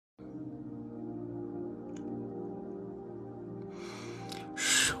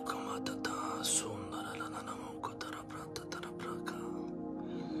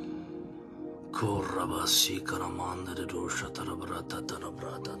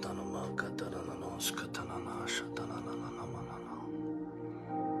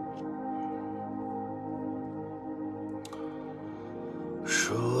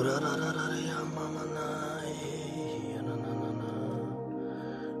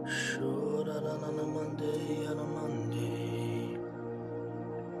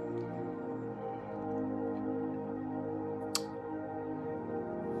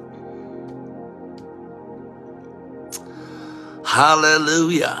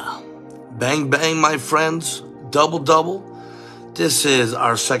Hallelujah. Bang, bang, my friends. Double, double. This is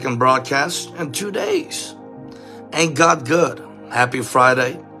our second broadcast in 2 days. Ain't God good? Happy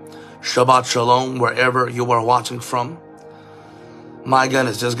Friday. Shabbat Shalom, wherever you are watching from. My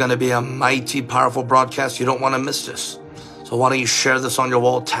goodness, there's going to be a mighty, powerful broadcast. You don't want to miss this. So why don't you share this on your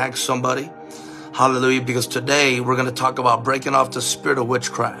wall, tag somebody. Hallelujah, because today we're going to talk about breaking off the spirit of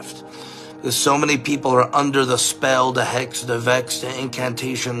witchcraft. Because so many people are under the spell, the hex, the vex, the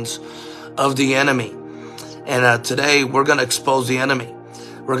incantations of the enemy. And today we're going to expose the enemy.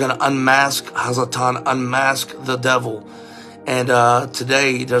 We're going to unmask Hazatan, unmask the devil. And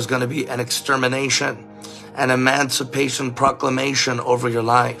today there's going to be an extermination, an emancipation proclamation over your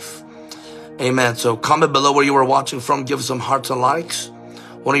life. Amen. So comment below where you are watching from. Give us some hearts and likes.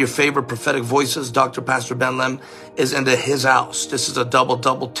 One of your favorite prophetic voices, Dr. Pastor Ben Lim, is into his house. This is a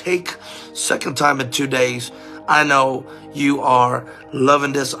double take. Second time in 2 days. I know you are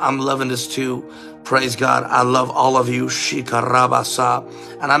loving this. I'm loving this too. Praise God. I love all of you.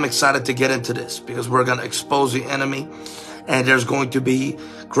 Shikarabasa. And I'm excited to get into this because we're going to expose the enemy and there's going to be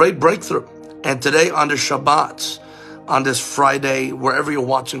great breakthrough. And today on the Shabbat, on this Friday, wherever you're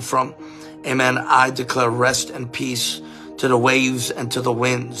watching from, amen, I declare rest and peace to the waves and to the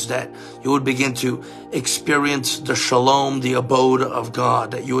winds, that you would begin to experience the shalom, the abode of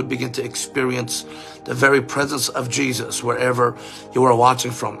God, that you would begin to experience the very presence of Jesus wherever you are watching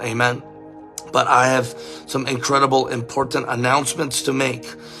from. Amen. But I have some incredible, important announcements to make.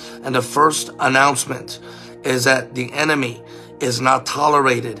 And the first announcement is that the enemy is not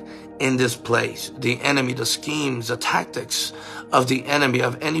tolerated in this place. The enemy, the schemes, the tactics of the enemy,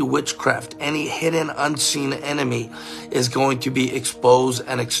 of any witchcraft, any hidden, unseen enemy is going to be exposed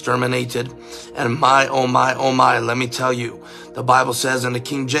and exterminated. And my, oh my, let me tell you, the Bible says in the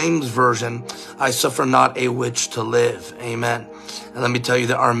King James Version, I suffer not a witch to live. Amen. And let me tell you,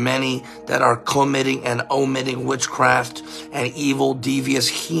 there are many that are committing and omitting witchcraft and evil, devious,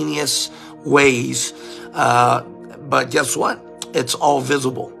 heinous ways. But guess what? It's all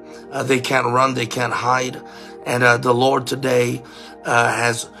visible. They can't run, they can't hide. And the Lord today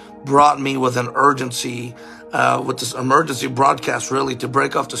has brought me with an urgency, with this emergency broadcast, really, to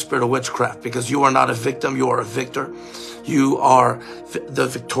break off the spirit of witchcraft. Because you are not a victim, you are a victor. You are the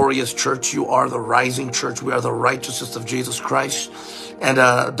victorious church. You are the rising church. We are the righteousness of Jesus Christ. And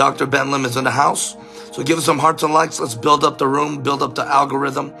Dr. Ben Lim is in the house. So give us some hearts and likes. Let's build up the room, build up the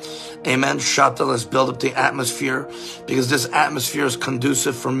algorithm. Amen. Shatta, let's build up the atmosphere, because this atmosphere is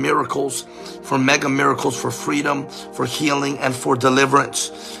conducive for miracles, for mega miracles, for freedom, for healing, and for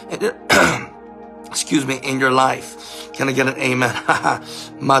deliverance. And excuse me, in your life. Can I get an amen?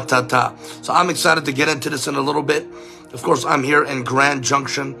 Matata. So I'm excited to get into this in a little bit. Of course, I'm here in Grand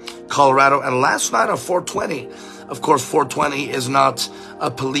Junction, Colorado. And last night on 420, of course, 420 is not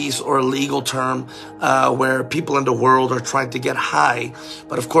a police or a legal term where people in the world are trying to get high.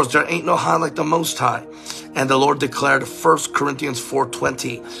 But of course, there ain't no high like the Most High. And the Lord declared 1 Corinthians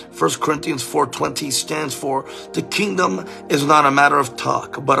 4:20. 1 Corinthians 4:20 stands for, the kingdom is not a matter of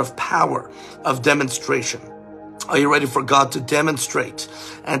talk, but of power, of demonstration. Are you ready for God to demonstrate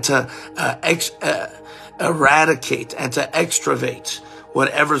and to eradicate and to extravate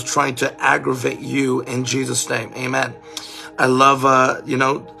whatever's trying to aggravate you in Jesus' name? Amen. I love,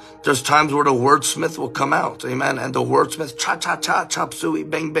 there's times where the wordsmith will come out. Amen. And the wordsmith, cha-cha-cha, chop suey,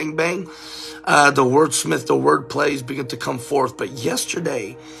 bang, bang, bang. The wordsmith, the word plays begin to come forth. But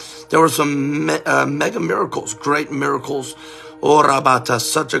yesterday, there were some mega miracles, great miracles. Oh, Rabata,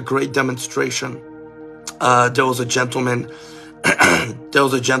 such a great demonstration. There was a gentleman,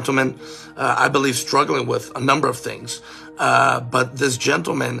 I believe, struggling with a number of things. But this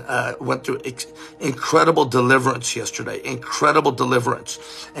gentleman went through incredible deliverance yesterday, incredible deliverance.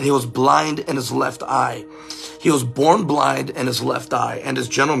 And he was blind in his left eye. He was born blind in his left eye. And this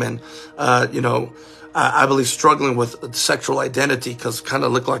gentleman, I believe, struggling with sexual identity because kind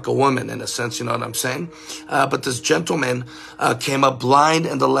of looked like a woman in a sense, you know what I'm saying? But this gentleman came up blind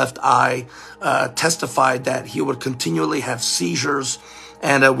in the left eye, testified that he would continually have seizures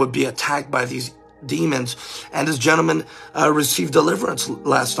and would be attacked by these demons. And this gentleman received deliverance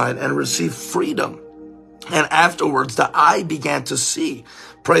last night and received freedom. And afterwards, the eye began to see.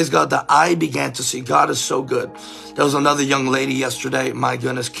 Praise God, the eye began to see. God is so good. There was another young lady yesterday, my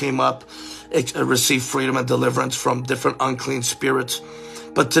goodness, came up, received freedom and deliverance from different unclean spirits.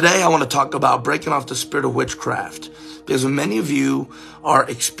 But today I want to talk about breaking off the spirit of witchcraft, because many of you are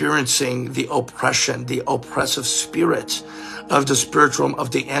experiencing the oppression, the oppressive spirit of the spiritual realm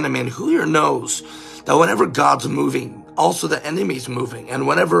of the enemy. And who here knows that whenever God's moving, also the enemy's moving. And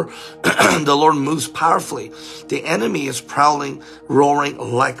whenever the Lord moves powerfully, the enemy is prowling, roaring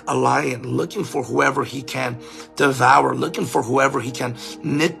like a lion, looking for whoever he can devour, looking for whoever he can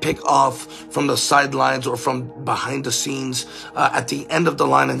nitpick off from the sidelines or from behind the scenes at the end of the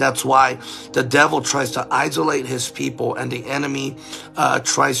line. And that's why the devil tries to isolate his people, and the enemy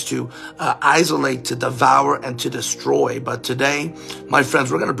tries to isolate, to devour, and to destroy. But today, my friends,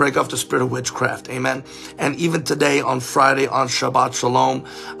 we're going to break off the spirit of witchcraft. Amen. And even today on Friday, on Shabbat Shalom,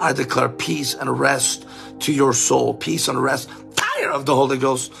 I declare peace and rest to your soul. Peace and rest, fire of the Holy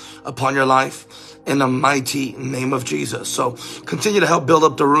Ghost upon your life in the mighty name of Jesus. So continue to help build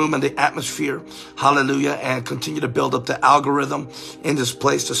up the room and the atmosphere. Hallelujah. And continue to build up the algorithm in this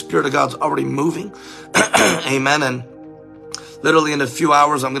place. The Spirit of God's already moving. Amen. And literally in a few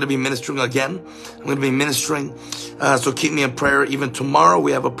hours, I'm going to be ministering again. I'm going to be ministering. So keep me in prayer. Even tomorrow,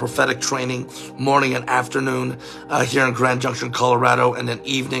 we have a prophetic training, morning and afternoon, here in Grand Junction, Colorado. And then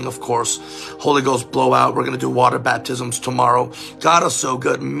evening, of course, Holy Ghost blowout. We're going to do water baptisms tomorrow. God is so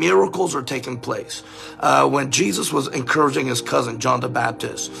good. Miracles are taking place. When Jesus was encouraging his cousin, John the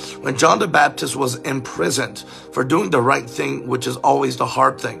Baptist, when John the Baptist was imprisoned for doing the right thing, which is always the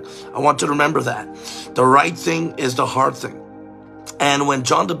hard thing. I want you to remember that. The right thing is the hard thing. And when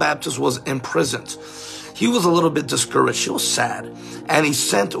John the Baptist was imprisoned, he was a little bit discouraged. He was sad. And he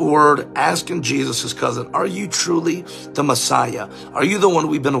sent word asking Jesus, his cousin, are you truly the Messiah? Are you the one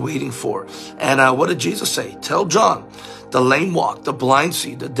we've been waiting for? And what did Jesus say? Tell John, the lame walk, the blind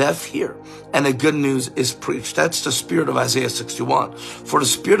see, the deaf hear, and the good news is preached. That's the spirit of Isaiah 61. For the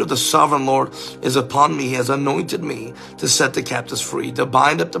Spirit of the sovereign Lord is upon me. He has anointed me to set the captives free, to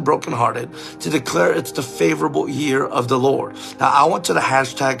bind up the brokenhearted, to declare it's the favorable year of the Lord. Now, I want you to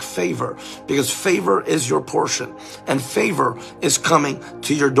hashtag favor, because favor is your portion, and favor is coming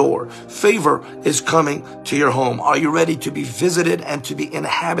to your door. Favor is coming to your home. Are you ready to be visited and to be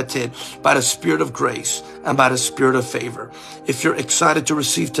inhabited by the Spirit of grace and by the Spirit of favor? If you're excited to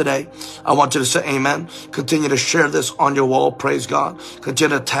receive today, I want you to say amen. Continue to share this on your wall. Praise God.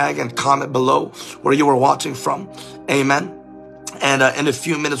 Continue to tag and comment below where you are watching from. Amen. And in a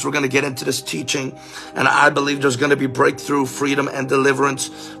few minutes, we're going to get into this teaching. And I believe there's going to be breakthrough, freedom, and deliverance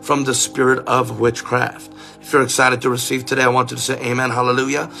from the spirit of witchcraft. If you're excited to receive today, I want you to say amen,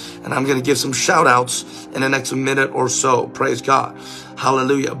 hallelujah. And I'm going to give some shout outs in the next minute or so. Praise God.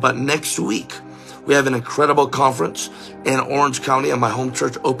 Hallelujah. But next week, we have an incredible conference in Orange County at my home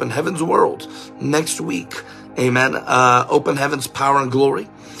church, Open Heavens World. Next week, amen. Open Heavens Power and Glory.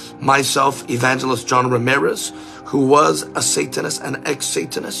 Myself, Evangelist John Ramirez, who was a Satanist and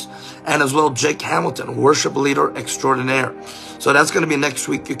ex-Satanist, and as well Jake Hamilton, worship leader extraordinaire. So that's going to be next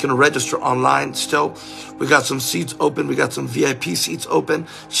week. You can register online still. We got some seats open. We got some VIP seats open.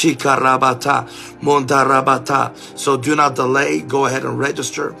 Chikarabata, Mondarabata. So do not delay. Go ahead and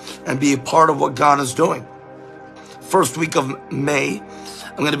register and be a part of what God is doing. First week of May,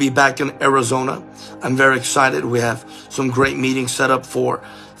 I'm going to be back in Arizona. I'm very excited. We have some great meetings set up for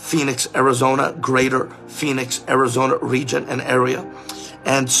Phoenix, Arizona, greater Phoenix, Arizona region and area.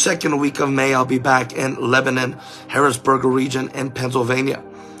 And second week of May, I'll be back in Lebanon, Harrisburg region in Pennsylvania.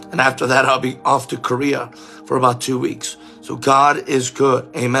 And after that, I'll be off to Korea for about 2 weeks. So God is good.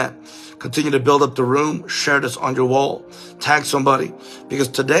 Amen. Continue to build up the room. Share this on your wall. Tag somebody. Because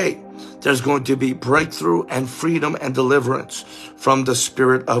today, there's going to be breakthrough and freedom and deliverance from the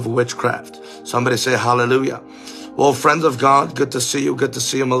spirit of witchcraft. Somebody say hallelujah. Well, friends of God, good to see you. Good to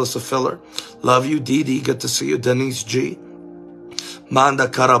see you, Melissa Filler. Love you, Dee Dee. Good to see you, Denise G. Manda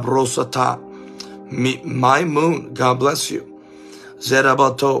Karabrosata. My Moon, God bless you.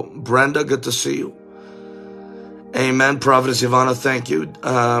 Zerabato. Brenda, good to see you. Amen. Prophetess Ivana, thank you.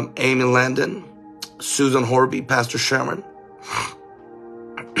 Amy Landon. Susan Horby, Pastor Sherman.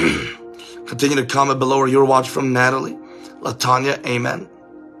 Continue to comment below where you're watching from. Natalie, Latanya, amen.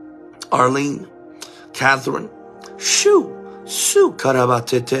 Arlene, Catherine, Sue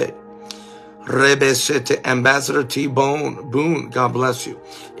Karabatete, Rebesete, Ambassador T-Bone, Boone, God bless you.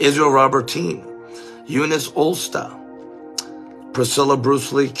 Israel Robertine, Eunice Olsta, Priscilla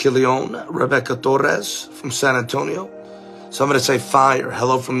Bruce Lee Kilion, Rebecca Torres from San Antonio, Somebody say fire.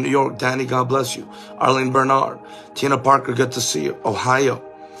 Hello from New York. Danny, God bless you. Arlene Bernard. Tina Parker, good to see you. Ohio.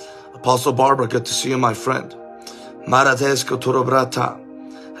 Apostle Barbara, good to see you, my friend. Maratesko Torobrata.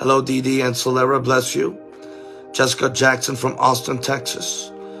 Hello, Didi and Solera, bless you. Jessica Jackson from Austin, Texas.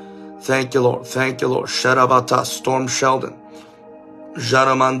 Thank you, Lord. Thank you, Lord. Sharabata, Storm Sheldon.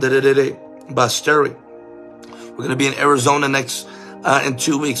 Jaramandiriri, Basteri. We're going to be in Arizona next in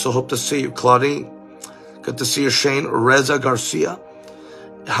 2 weeks, so hope to see you. Claudine, good to see you. Shane, Reza Garcia.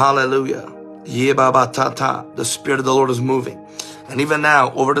 Hallelujah. Yebabatata. The Spirit of the Lord is moving. And even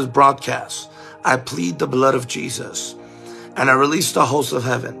now, over this broadcast, I plead the blood of Jesus. And I release the host of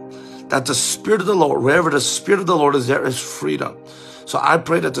heaven, that the Spirit of the Lord, wherever the Spirit of the Lord is, there is freedom. So I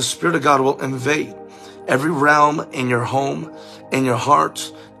pray that the Spirit of God will invade every realm in your home, in your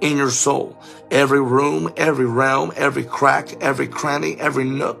heart, in your soul. Every room, every realm, every crack, every cranny, every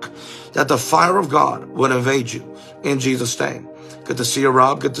nook, that the fire of God would invade you in Jesus' name. Good to see you,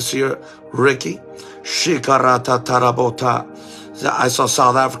 Rob. Good to see you, Ricky. Shikarata Tarabota. I saw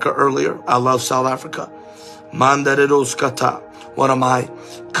South Africa earlier. I love South Africa. Mandaredoskata, one of my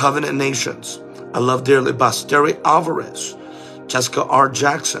covenant nations. I love dearly. Basteri Alvarez. Jessica R.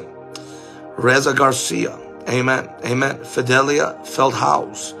 Jackson. Reza Garcia. Amen. Amen. Fidelia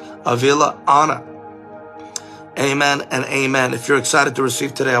Feldhaus. Avila Anna. Amen and amen. If you're excited to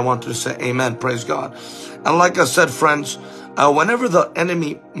receive today, I want you to say amen. Praise God. And like I said, friends, whenever the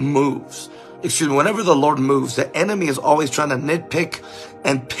enemy moves, whenever the Lord moves, the enemy is always trying to nitpick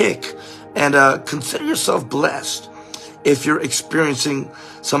and pick. And consider yourself blessed if you're experiencing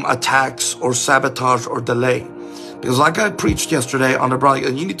some attacks or sabotage or delay. Because like I preached yesterday on the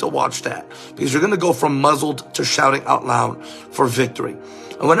broadcast, you need to watch that. Because you're going to go from muzzled to shouting out loud for victory.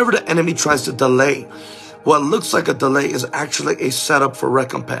 And whenever the enemy tries to delay, what looks like a delay is actually a setup for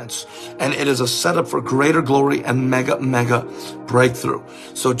recompense. And it is a setup for greater glory and mega breakthrough.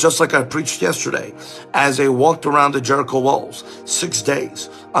 So just like I preached yesterday, as they walked around the Jericho walls 6 days,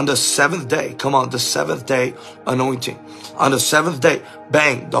 on the seventh day, come on, the seventh day anointing. On the seventh day,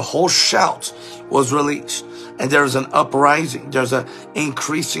 bang, the whole shout was released. And there's an uprising, there's an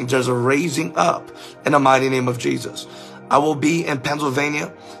increasing, there's a raising up in the mighty name of Jesus. I will be in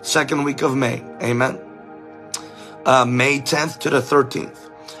Pennsylvania, second week of May. Amen. May 10th to the 13th.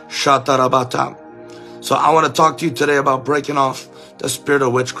 Shatarabata. So I want to talk to you today about breaking off the spirit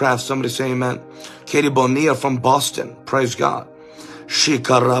of witchcraft. Somebody say amen. Katie Bonilla from Boston. Praise God.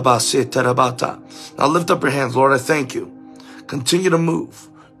 Shikarabasitarabata. Now lift up your hands. Lord, I thank you. Continue to move.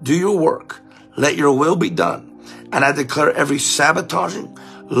 Do your work. Let your will be done. And I declare every sabotaging,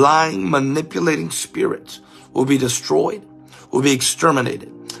 lying, manipulating spirit will be destroyed, will be exterminated.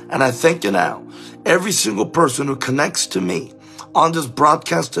 And I thank you now, every single person who connects to me on this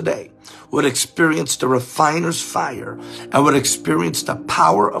broadcast today would experience the refiner's fire and would experience the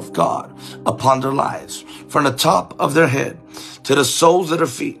power of God upon their lives, from the top of their head to the soles of their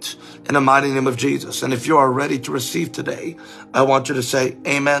feet, in the mighty name of Jesus. And if you are ready to receive today, I want you to say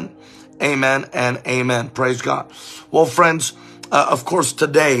amen, amen, and amen. Praise God. Well, friends, of course,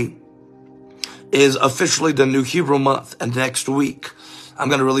 today is officially the new Hebrew month, and next week I'm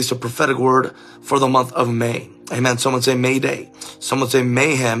going to release a prophetic word for the month of May. Amen. Someone say Mayday. Someone say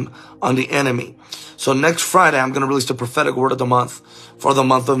mayhem on the enemy. So next Friday, I'm going to release the prophetic word of the month for the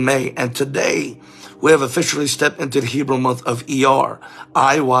month of May. And today, we have officially stepped into the Hebrew month of ER.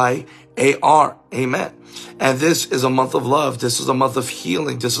 I-Y-A-R. Amen. And this is a month of love. This is a month of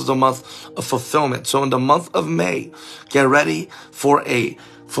healing. This is a month of fulfillment. So in the month of May, get ready for a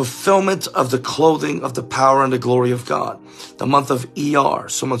fulfillment of the clothing of the power and the glory of God. The month of ER.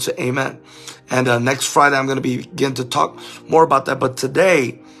 Someone say amen. And next Friday, I'm going to begin to talk more about that. But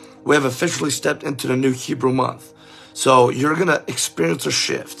today, we have officially stepped into the new Hebrew month. So you're going to experience a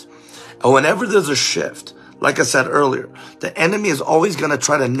shift. And whenever there's a shift, like I said earlier, the enemy is always going to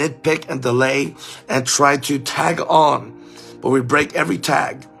try to nitpick and delay and try to tag on. But we break every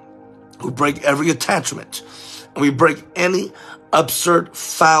tag. We break every attachment. And we break any absurd,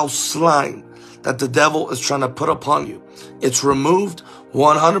 foul slime that the devil is trying to put upon you. It's removed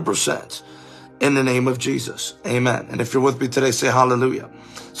 100% in the name of Jesus. Amen. And if you're with me today, say hallelujah.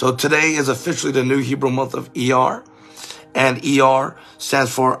 So today is officially the new Hebrew month of ER. And ER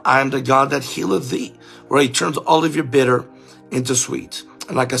stands for I am the God that healeth thee, where he turns all of your bitter into sweet.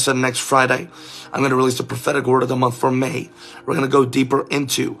 And like I said, next Friday, I'm going to release the prophetic word of the month for May. We're going to go deeper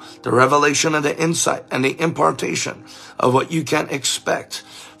into the revelation and the insight and the impartation of what you can expect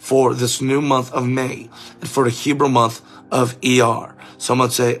for this new month of May and for the Hebrew month of ER.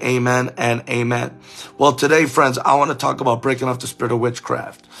 Someone say amen and amen. Well, today, friends, I want to talk about breaking off the spirit of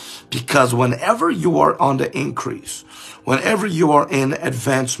witchcraft. Because whenever you are on the increase, whenever you are in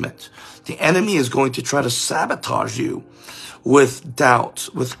advancement, the enemy is going to try to sabotage you with doubt,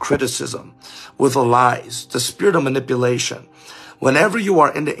 with criticism, with lies, the spirit of manipulation. Whenever you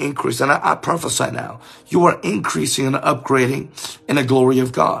are in the increase, and I prophesy now, you are increasing and upgrading in the glory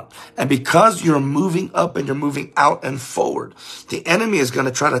of God. And because you're moving up and you're moving out and forward, the enemy is going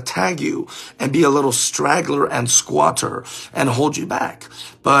to try to tag you and be a little straggler and squatter and hold you back.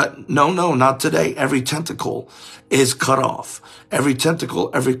 But no, not today. Every tentacle is cut off. Every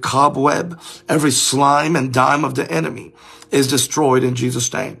tentacle, every cobweb, every slime and dime of the enemy is destroyed in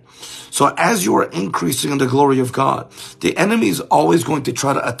Jesus' name. So as you are increasing in the glory of God, the enemy is always going to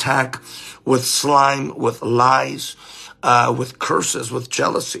try to attack with slime, with lies, with curses, with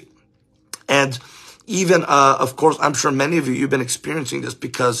jealousy. And even, of course, I'm sure many of you've been experiencing this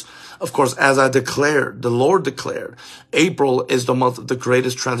because, of course, as I declared, the Lord declared, April is the month of the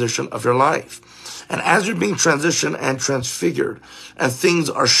greatest transition of your life. And as you're being transitioned and transfigured and things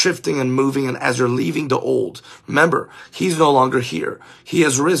are shifting and moving, and as you're leaving the old, remember, he's no longer here. He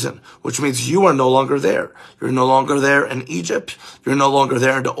has risen, which means you are no longer there. You're no longer there in Egypt. You're no longer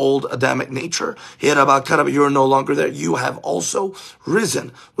there in the old Adamic nature. You're no longer there. You have also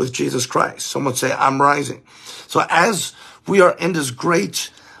risen with Jesus Christ. Someone say, I'm rising. So as we are in this great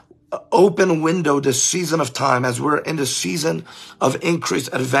open window, this season of time, as we're in the season of increased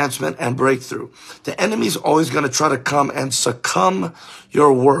advancement and breakthrough, the enemy is always going to try to come and succumb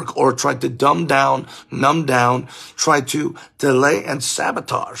your work or try to dumb down, numb down, try to delay and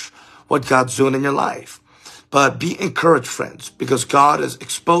sabotage what God's doing in your life. But be encouraged, friends, because God is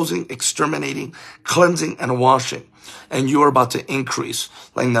exposing, exterminating, cleansing, and washing. And you are about to increase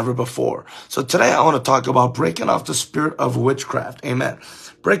like never before. So today I want to talk about breaking off the spirit of witchcraft. Amen.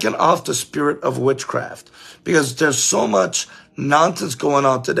 Breaking off the spirit of witchcraft. Because there's so much nonsense going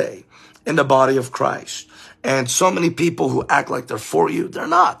on today in the body of Christ. And so many people who act like they're for you, they're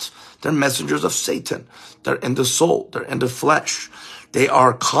not. They're messengers of Satan. They're in the soul. They're in the flesh. They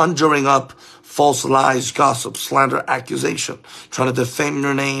are conjuring up false lies, gossip, slander, accusation, trying to defame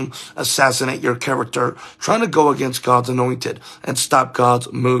your name, assassinate your character, trying to go against God's anointed and stop God's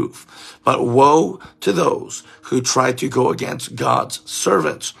move. But woe to those who try to go against God's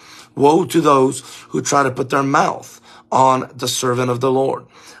servants. Woe to those who try to put their mouth on the servant of the Lord.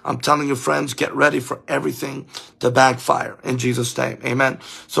 I'm telling you, friends, get ready for everything to backfire in Jesus' name. Amen.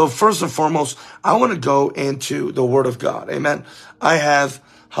 So first and foremost, I want to go into the word of God. Amen.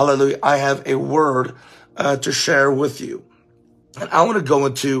 Hallelujah, I have a word to share with you. And I want to go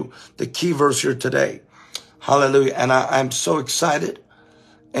into the key verse here today. Hallelujah. And I'm so excited,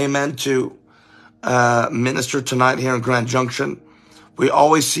 amen, to minister tonight here in Grand Junction. We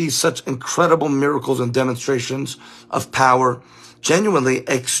always see such incredible miracles and demonstrations of power, genuinely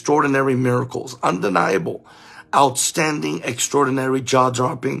extraordinary miracles, undeniable, outstanding, extraordinary,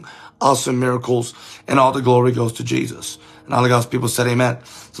 jaw-dropping, awesome miracles, and all the glory goes to Jesus. And all the God's people said amen.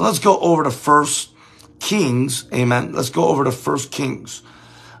 So let's go over to 1 Kings, amen. Let's go over to 1 Kings,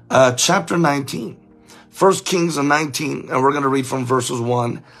 chapter 19. 1 Kings 19, and we're going to read from verses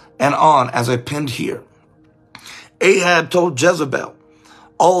 1 and on as I pinned here. Ahab told Jezebel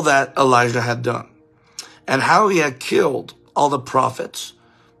all that Elijah had done and how he had killed all the prophets,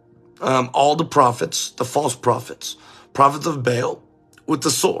 the false prophets of Baal with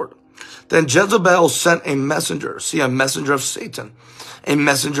the sword. Then Jezebel sent a messenger, a messenger of Satan, a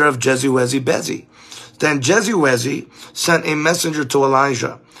messenger of Jezebel. Then Jezebel sent a messenger to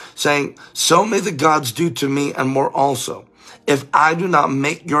Elijah, saying, so may the gods do to me and more also, if I do not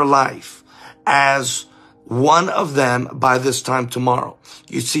make your life as one of them by this time tomorrow.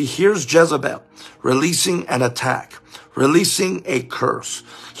 You see, here's Jezebel releasing an attack, releasing a curse.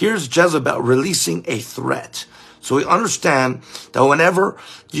 Here's Jezebel releasing a threat. So we understand that whenever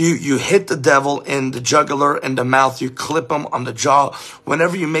you hit the devil in the jugular, in the mouth, you clip him on the jaw,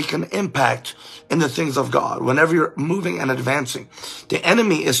 whenever you make an impact in the things of God, whenever you're moving and advancing, the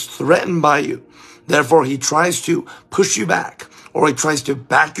enemy is threatened by you. Therefore, he tries to push you back, or he tries to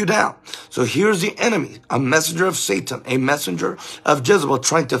back you down. So here's the enemy, a messenger of Satan, a messenger of Jezebel,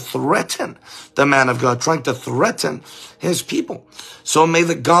 trying to threaten the man of God, trying to threaten his people. So may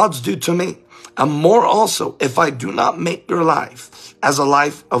the gods do to me, and more also, if I do not make your life as a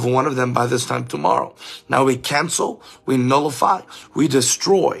life of one of them by this time tomorrow. Now we cancel, we nullify, we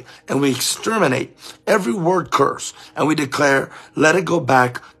destroy, and we exterminate every word curse. And we declare, let it go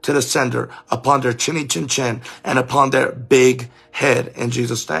back to the sender upon their chinny chin chin and upon their big head in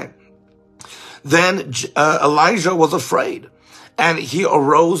Jesus' name. Then Elijah was afraid And he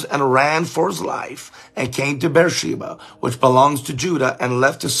arose and ran for his life and came to Beersheba, which belongs to Judah, and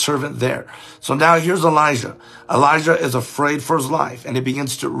left his servant there. So now here's Elijah. Elijah is afraid for his life, and he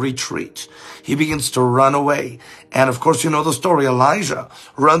begins to retreat. He begins to run away. And of course, you know the story. Elijah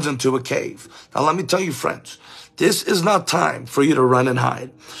runs into a cave. Now let me tell you, friends, this is not time for you to run and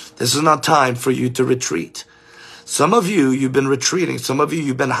hide. This is not time for you to retreat. Some of you, you've been retreating. Some of you,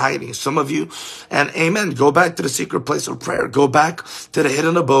 you've been hiding. Some of you, and amen, go back to the secret place of prayer. Go back to the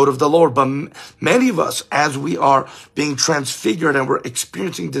hidden abode of the Lord. But many of us, as we are being transfigured and we're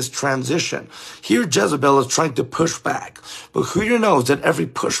experiencing this transition, here Jezebel is trying to push back. But who here knows that every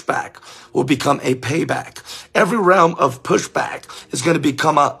pushback will become a payback? Every realm of pushback is going to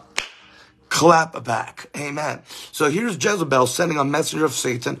become a clap back. Amen. So here's Jezebel sending a messenger of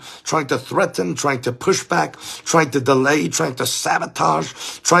Satan, trying to threaten, trying to push back, trying to delay, trying to sabotage,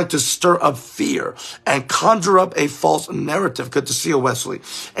 trying to stir up fear and conjure up a false narrative. Good to see you, Wesley.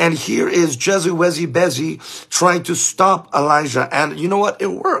 And here is Jezzy trying to stop Elijah. And you know what?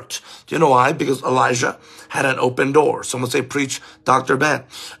 It worked. Do you know why? Because Elijah had an open door. Someone say, preach, Dr. Ben.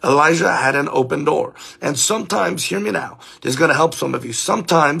 Elijah had an open door. And sometimes, hear me now, this is going to help some of you.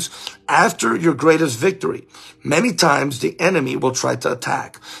 Sometimes, after your greatest victory, many times the enemy will try to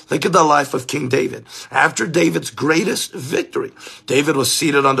attack. Look at the life of King David. After David's greatest victory, David was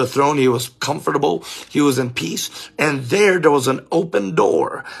seated on the throne. He was comfortable. He was in peace. And there was an open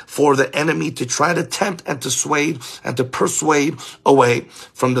door for the enemy to try to tempt and to sway and to persuade away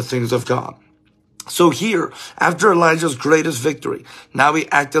from the things of God. So here, after Elijah's greatest victory, now he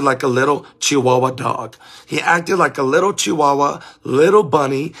acted like a little Chihuahua dog. He acted like a little Chihuahua, little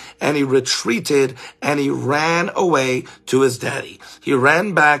bunny, and he retreated and he ran away to his daddy. He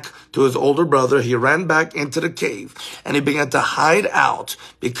ran back to his older brother. He ran back into the cave and he began to hide out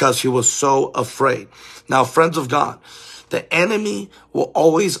because he was so afraid. Now, friends of God, the enemy will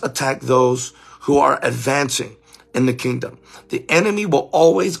always attack those who are advancing in the kingdom. The enemy will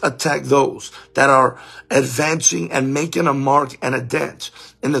always attack those that are advancing and making a mark and a dent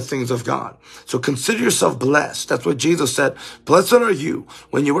in the things of God. So consider yourself blessed. That's what Jesus said. Blessed are you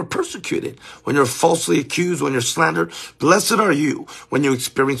when you were persecuted, when you're falsely accused, when you're slandered. Blessed are you when you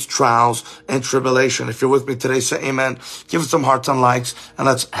experience trials and tribulation. If you're with me today, say amen. Give us some hearts and likes, and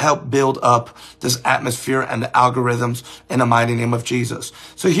let's help build up this atmosphere and the algorithms in the mighty name of Jesus.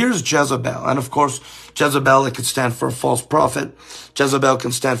 So here's Jezebel. And of course, Jezebel, it could stand for a false prophet. Jezebel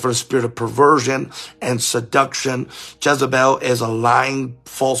can stand for a spirit of perversion and seduction. Jezebel is a lying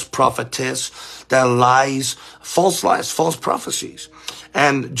false prophetess that lies, false prophecies.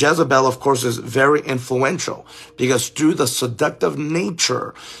 And Jezebel, of course, is very influential because through the seductive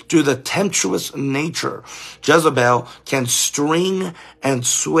nature, through the temptuous nature, Jezebel can string and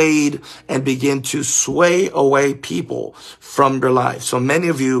sway and begin to sway away people from your life. So many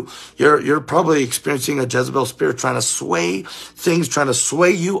of you, you're probably experiencing a Jezebel spirit trying to sway things, trying to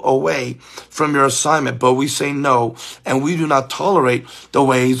sway you away from your assignment. But we say no, and we do not tolerate the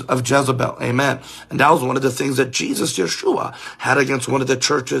ways of Jezebel. Amen. And that was one of the things that Jesus, Yeshua, had against one of the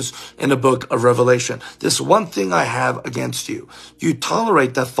churches in the book of Revelation. This one thing I have against you. You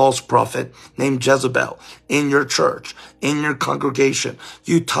tolerate that false prophet named Jezebel in your church, in your congregation.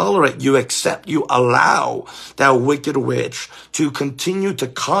 You tolerate, you accept, you allow that wicked witch to continue to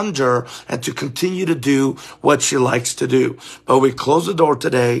conjure and to continue to do what she likes to do. But we close the door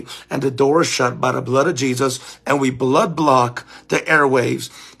today, and the door is shut by the blood of Jesus, and we blood block the airwaves.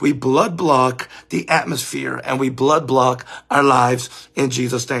 We blood block the atmosphere, and we blood block our lives in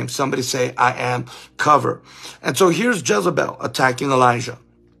Jesus' name. Somebody say, I am covered. And so here's Jezebel attacking Elijah.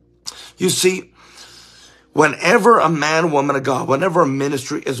 You see, whenever a man, woman of God, whenever a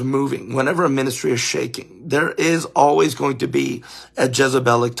ministry is moving, whenever a ministry is shaking, there is always going to be a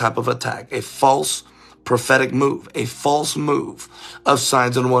Jezebelic type of attack, a false prophetic move, a false move of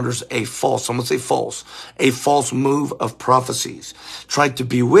signs and wonders, someone say false, a false move of prophecies, trying to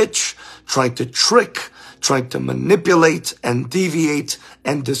bewitch, trying to trick, trying to manipulate and deviate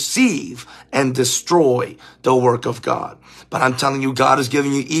and deceive and destroy the work of God. But I'm telling you, God is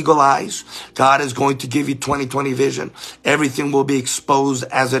giving you eagle eyes. God is going to give you 20/20 vision. Everything will be exposed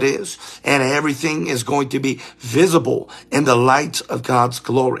as it is, and everything is going to be visible in the light of God's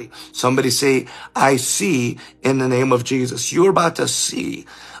glory. Somebody say, I see in the name of Jesus. You're about to see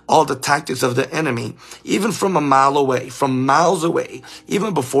all the tactics of the enemy, even from a mile away, from miles away,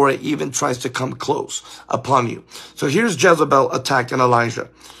 even before it even tries to come close upon you. So here's Jezebel attacking Elijah.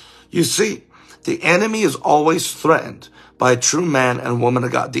 You see, the enemy is always threatened by a true man and woman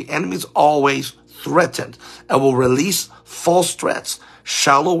of God. The enemy is always threatened and will release false threats,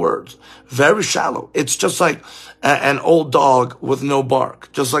 shallow words, very shallow. It's just like an old dog with no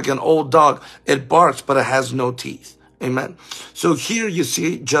bark. Just like an old dog, it barks, but it has no teeth. Amen. So here you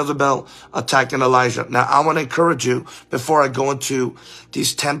see Jezebel attacking Elijah. Now, I want to encourage you before I go into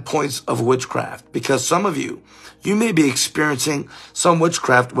these 10 points of witchcraft, because some of you may be experiencing some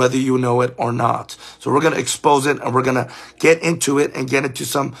witchcraft, whether you know it or not. So we're going to expose it, and we're going to get into it and get into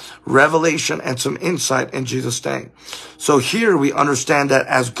some revelation and some insight in Jesus' name. So here we understand that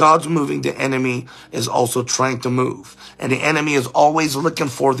as God's moving, the enemy is also trying to move. And the enemy is always looking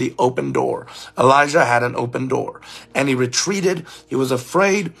for the open door. Elijah had an open door, and he retreated. He was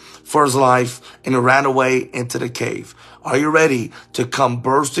afraid for his life, and he ran away into the cave. Are you ready to come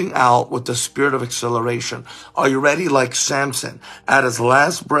bursting out with the spirit of acceleration? Are you ready like Samson at his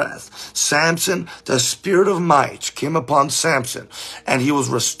last breath? Samson, the spirit of might came upon Samson, and he was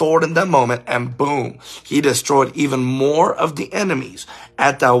restored in that moment, and boom, he destroyed even more of the enemies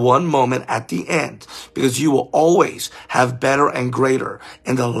at that one moment at the end, because you will always have better and greater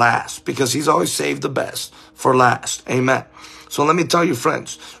in the last, because he's always saved the best for last. Amen. So let me tell you,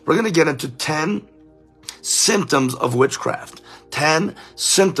 friends, we're going to get into 10 symptoms of witchcraft. 10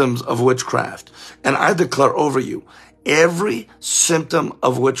 symptoms of witchcraft. And I declare over you, every symptom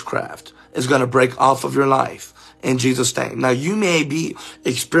of witchcraft is going to break off of your life in Jesus' name. Now, you may be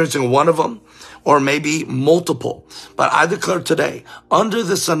experiencing one of them, or maybe multiple, but I declare today, under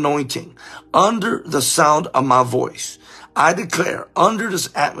this anointing, under the sound of my voice, I declare under this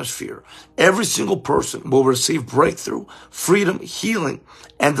atmosphere, every single person will receive breakthrough, freedom, healing,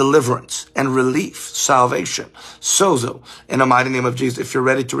 and deliverance, and relief, salvation, sozo, in the mighty name of Jesus. If you're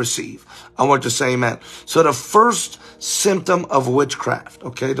ready to receive, I want you to say amen. So the first symptom of witchcraft,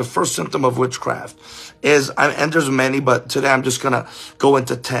 okay, the first symptom of witchcraft is, and there's many, but today I'm just going to go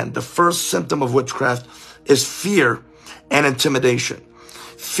into 10. The first symptom of witchcraft is fear and intimidation.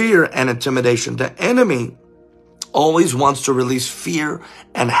 Fear and intimidation. The enemy always wants to release fear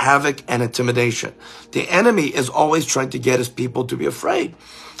and havoc and intimidation. The enemy is always trying to get his people to be afraid.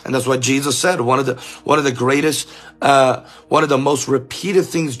 And that's what Jesus said. One of the greatest, one of the most repeated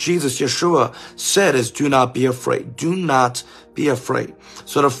things Yeshua said is, do not be afraid. Do not be afraid.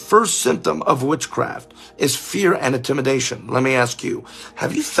 So the first symptom of witchcraft is fear and intimidation. Let me ask you,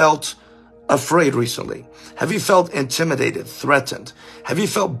 have you felt afraid recently? Have you felt intimidated, threatened? Have you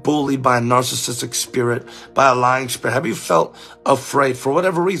felt bullied by a narcissistic spirit, by a lying spirit? Have you felt afraid for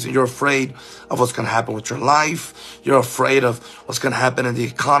whatever reason? You're afraid of what's going to happen with your life. You're afraid of what's going to happen in the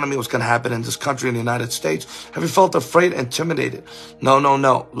economy, what's going to happen in this country, in the United States. Have you felt afraid, intimidated? No, no,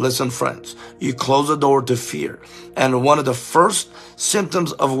 no. Listen, friends, you close the door to fear. And one of the first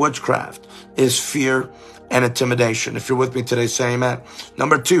symptoms of witchcraft is fear and intimidation. If you're with me today, say amen.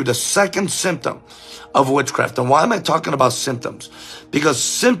 Number 2, the second symptom of witchcraft. And why am I talking about symptoms? Because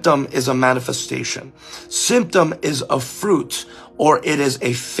symptom is a manifestation. Symptom is a fruit, or it is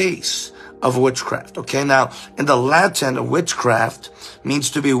a face of witchcraft. Okay, now in the Latin, witchcraft means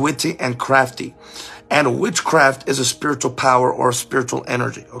to be witty and crafty. And witchcraft is a spiritual power or a spiritual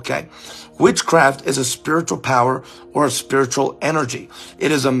energy, okay? Witchcraft is a spiritual power or a spiritual energy.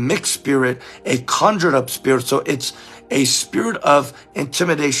 It is a mixed spirit, a conjured up spirit. So it's a spirit of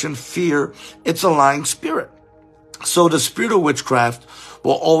intimidation, fear. It's a lying spirit. So the spirit of witchcraft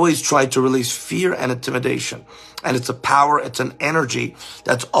will always try to release fear and intimidation. And it's a power, it's an energy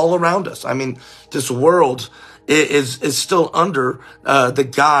that's all around us. I mean, this world is still under the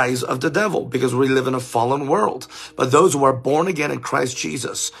guise of the devil, because we live in a fallen world. But those who are born again in Christ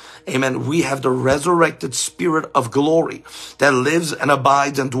Jesus, amen, we have the resurrected spirit of glory that lives and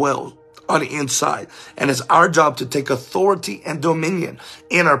abides and dwells on the inside. And it's our job to take authority and dominion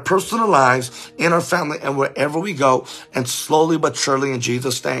in our personal lives, in our family, and wherever we go. And slowly but surely, in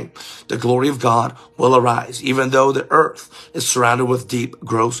Jesus' name, the glory of God will arise, even though the earth is surrounded with deep,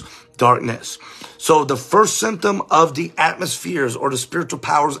 gross darkness. So the first symptom of the atmospheres or the spiritual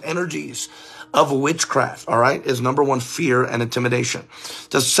powers, energies of witchcraft, all right, is number 1, fear and intimidation.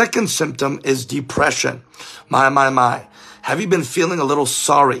 The second symptom is depression. My. Have you been feeling a little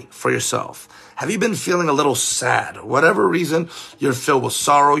sorry for yourself? Have you been feeling a little sad? Whatever reason, you're filled with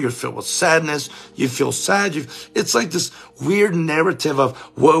sorrow, you're filled with sadness, you feel sad. It's like this weird narrative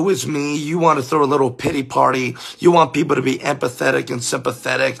of woe is me. You want to throw a little pity party. You want people to be empathetic and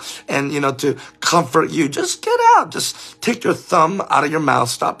sympathetic and, to comfort you. Just get out. Just take your thumb out of your mouth.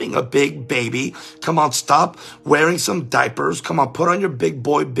 Stop being a big baby. Come on, stop wearing some diapers. Come on, put on your big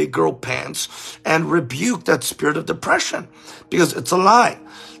boy, big girl pants and rebuke that spirit of depression, because it's a lie.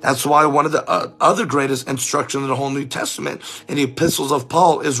 That's why one of the other greatest instructions in the whole New Testament in the epistles of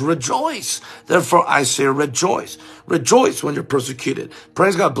Paul is rejoice. Therefore I say rejoice. Rejoice when you're persecuted.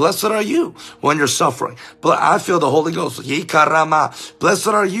 Praise God. Blessed are you when you're suffering. But I feel the Holy Ghost. Yikarama. Blessed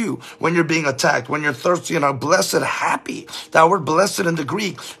are you when you're being attacked, when you're thirsty and are blessed, happy. That word blessed in the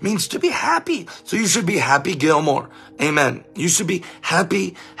Greek means to be happy. So you should be happy Gilmore. Amen. You should be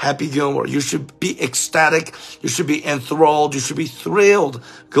happy Gilmore. You should be ecstatic. You should be enthralled. You should be thrilled.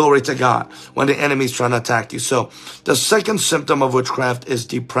 Glory to God when the enemy's trying to attack you. So the second symptom of witchcraft is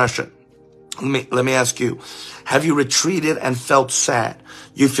depression. Let me ask you, have you retreated and felt sad?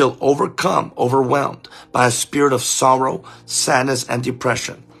 You feel overcome, overwhelmed by a spirit of sorrow, sadness, and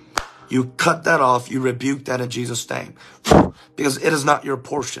depression. You cut that off. You rebuke that in Jesus' name. Because it is not your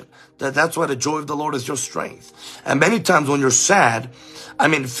portion. That's why the joy of the Lord is your strength. And many times when you're sad,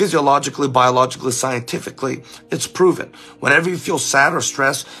 physiologically, biologically, scientifically, it's proven. Whenever you feel sad or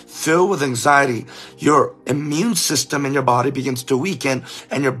stressed, filled with anxiety, your immune system in your body begins to weaken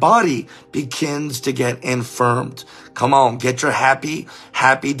and your body begins to get infirmed. Come on, get your happy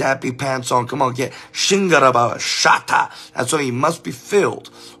dappy pants on. Come on, get shingaraba, shata. That's why you must be filled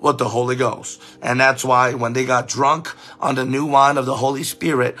with the Holy Ghost. And that's why when they got drunk on the new wine of the Holy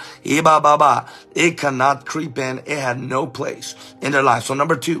Spirit, it cannot creep in. It had no place in their life. So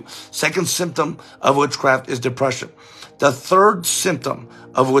number two, second symptom of witchcraft is depression. The third symptom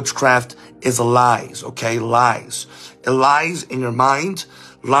of witchcraft is lies, okay? Lies. Lies in your mind,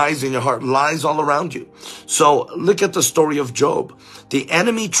 lies in your heart, lies all around you. So look at the story of Job. The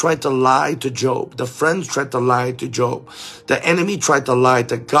enemy tried to lie to Job. The friends tried to lie to Job. The enemy tried to lie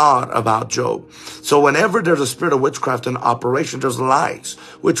to God about Job. So whenever there's a spirit of witchcraft in operation, there's lies,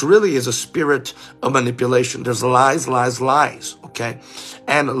 which really is a spirit of manipulation. There's lies, okay?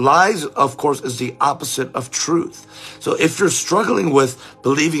 And lies, of course, is the opposite of truth. So if you're struggling with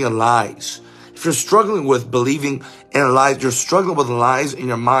believing in lies, if you're struggling with believing in lies, you're struggling with lies in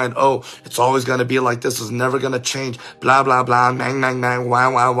your mind. Oh, it's always going to be like this. It's never going to change. Blah, blah, blah. Mang,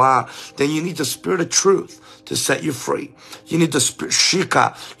 wah. Then you need the spirit of truth to set you free. You need the spirit,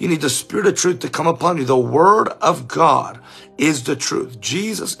 shika. You need the spirit of truth to come upon you. The word of God is the truth.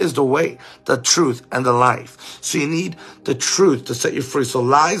 Jesus is the way, the truth, and the life. So you need the truth to set you free. So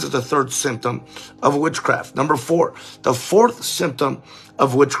lies is the third symptom of witchcraft. Number four, the fourth symptom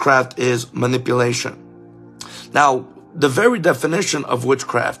of witchcraft is manipulation. Now, the very definition of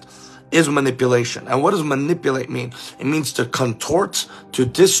witchcraft is manipulation. And what does manipulate mean? It means to contort, to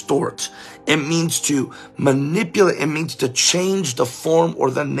distort. It means to manipulate. It means to change the form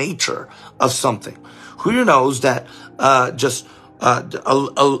or the nature of something. Who knows that a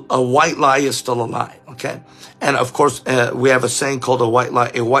white lie is still a lie, okay? And of course, we have a saying called a white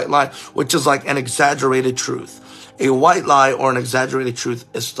lie, which is like an exaggerated truth. A white lie or an exaggerated truth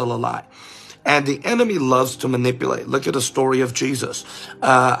is still a lie. And the enemy loves to manipulate. Look at the story of Jesus.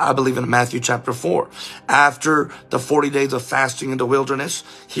 I believe in Matthew chapter 4. After the 40 days of fasting in the wilderness,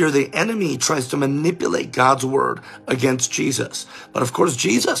 here the enemy tries to manipulate God's word against Jesus. But of course,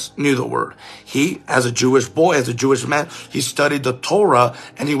 Jesus knew the word. He, as a Jewish boy, as a Jewish man, he studied the Torah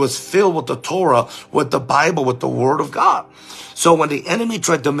and he was filled with the Torah, with the Bible, with the word of God. So when the enemy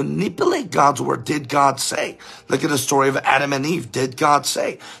tried to manipulate God's word, did God say? Look at the story of Adam and Eve. Did God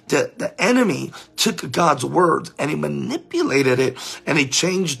say? The enemy took God's words and he manipulated it and he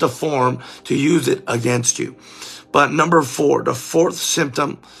changed the form to use it against you. But number four, the fourth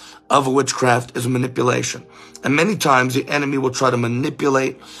symptom of witchcraft is manipulation. And many times the enemy will try to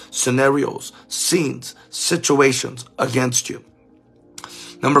manipulate scenarios, scenes, situations against you.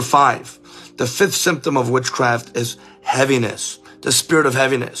 Number five, the fifth symptom of witchcraft is heaviness, the spirit of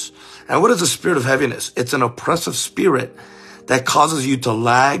heaviness. And what is the spirit of heaviness? It's an oppressive spirit that causes you to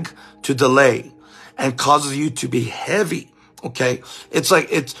lag, to delay, and causes you to be heavy. Okay.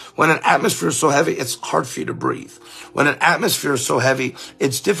 It's when an atmosphere is so heavy, it's hard for you to breathe. When an atmosphere is so heavy,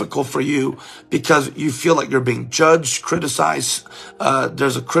 it's difficult for you because you feel like you're being judged, criticized.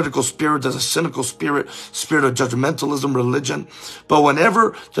 There's a critical spirit. There's a cynical spirit of judgmentalism, religion. But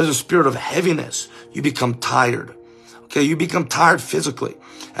whenever there's a spirit of heaviness, you become tired. Okay. You become tired physically.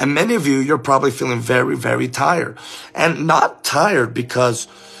 And many of you, you're probably feeling very, very tired, and not tired because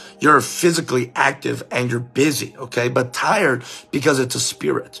you're physically active and you're busy, okay? But tired because it's a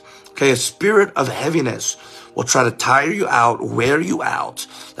spirit, okay? A spirit of heaviness will try to tire you out, wear you out.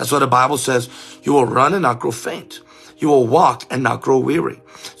 That's what the Bible says. You will run and not grow faint. You will walk and not grow weary.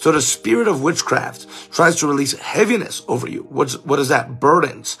 So the spirit of witchcraft tries to release heaviness over you. What is that?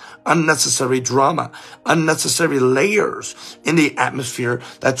 Burdens, unnecessary drama, unnecessary layers in the atmosphere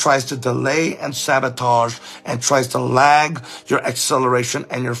that tries to delay and sabotage and tries to lag your acceleration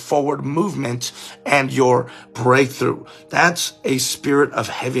and your forward movement and your breakthrough. That's a spirit of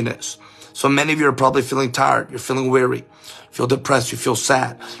heaviness. So many of you are probably feeling tired. You're feeling weary. You feel depressed. You feel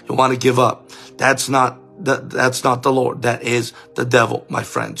sad. You want to give up. That's not the Lord. That is the devil, my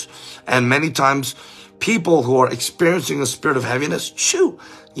friends. And many times, people who are experiencing the spirit of heaviness,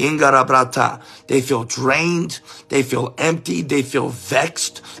 they feel drained, they feel empty, they feel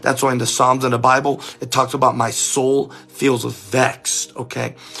vexed. That's why in the Psalms in the Bible, it talks about my soul feels vexed,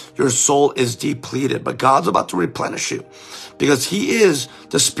 okay? Your soul is depleted, but God's about to replenish you because he is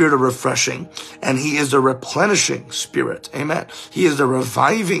the spirit of refreshing and he is the replenishing spirit, amen? He is the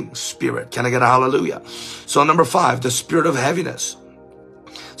reviving spirit. Can I get a hallelujah? So number 5, the spirit of heaviness.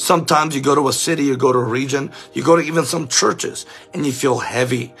 Sometimes you go to a city, you go to a region, you go to even some churches, and you feel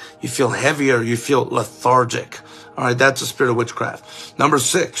heavy. You feel heavier. You feel lethargic. All right, that's the spirit of witchcraft. Number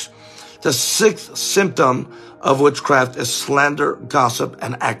 6, the 6th symptom of witchcraft is slander, gossip,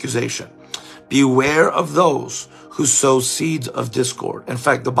 and accusation. Beware of those who sow seeds of discord. In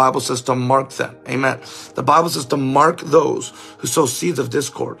fact, the Bible says to mark them. Amen. The Bible says to mark those who sow seeds of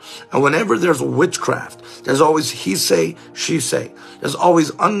discord. And whenever there's witchcraft, there's always he say, she say. There's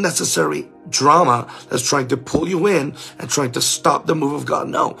always unnecessary drama that's trying to pull you in and trying to stop the move of God.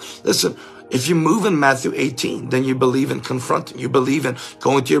 No, listen. If you move in Matthew 18, then you believe in confronting. You believe in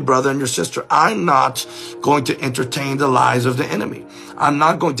going to your brother and your sister. I'm not going to entertain the lies of the enemy. I'm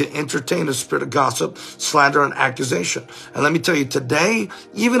not going to entertain the spirit of gossip, slander, and accusation. And let me tell you, today,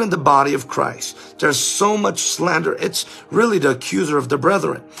 even in the body of Christ, there's so much slander. It's really the accuser of the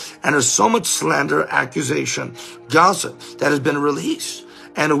brethren. And there's so much slander, accusation, gossip that has been released.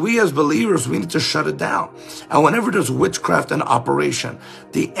 And we as believers, we need to shut it down. And whenever there's witchcraft in operation,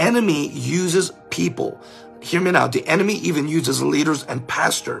 the enemy uses people. Hear me now. The enemy even uses leaders and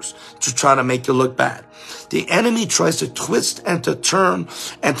pastors to try to make you look bad. The enemy tries to twist and to turn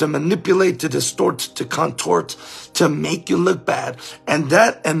and to manipulate, to distort, to contort, to make you look bad. And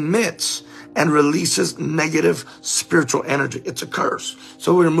that emits and releases negative spiritual energy. It's a curse.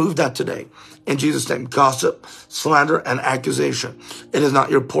 So we remove that today. In Jesus' name, gossip, slander, and accusation. It is not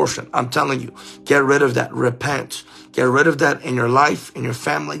your portion. I'm telling you, get rid of that. Repent. Get rid of that in your life, in your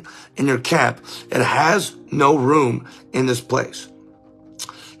family, in your camp. It has no room in this place.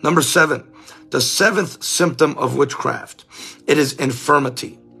 Number 7, the 7th symptom of witchcraft. It is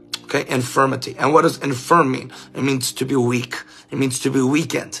infirmity. Okay, infirmity. And what does infirm mean? It means to be weak. It means to be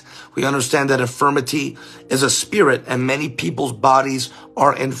weakened. We understand that infirmity is a spirit and many people's bodies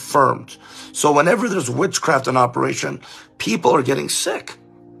are infirmed. So whenever there's witchcraft in operation, people are getting sick.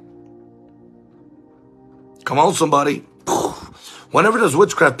 Come on, somebody. Whenever there's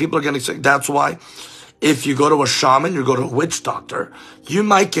witchcraft, people are getting sick. That's why if you go to a shaman, you go to a witch doctor, you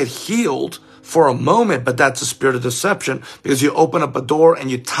might get healed for a moment, but that's a spirit of deception because you open up a door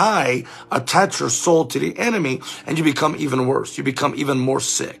and you attach your soul to the enemy and you become even worse. You become even more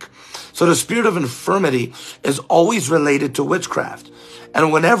sick. So the spirit of infirmity is always related to witchcraft.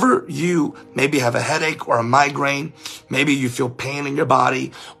 And whenever you maybe have a headache or a migraine, maybe you feel pain in your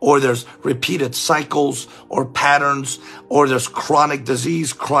body, or there's repeated cycles or patterns, or there's chronic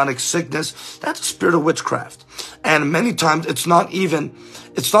disease, chronic sickness, that's a spirit of witchcraft. And many times it's not even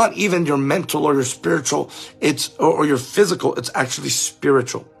your mental or your spiritual, or your physical, it's actually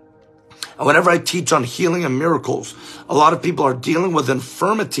spiritual. And whenever I teach on healing and miracles, a lot of people are dealing with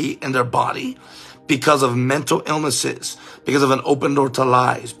infirmity in their body because of mental illnesses, because of an open door to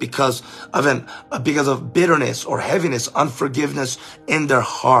lies, because of bitterness or heaviness, unforgiveness in their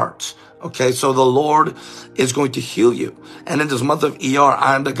heart. Okay, so the Lord is going to heal you. And in this month of ER,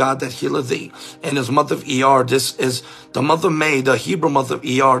 I am the God that healeth thee. In this month of ER, this is the month of May, the Hebrew month of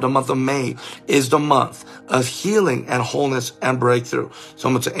ER. The month of May is the month of healing and wholeness and breakthrough.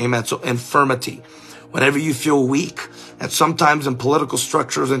 Someone say amen. So infirmity. Whenever you feel weak, and sometimes in political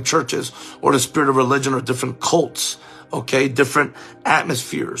structures and churches or the spirit of religion or different cults, okay, different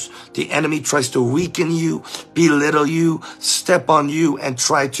atmospheres, the enemy tries to weaken you, belittle you, step on you, and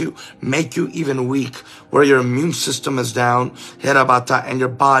try to make you even weak, where your immune system is down, and your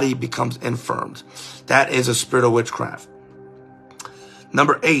body becomes infirmed. That is a spirit of witchcraft.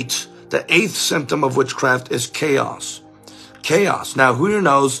 Number 8, the 8th symptom of witchcraft is chaos. Chaos. Now, who here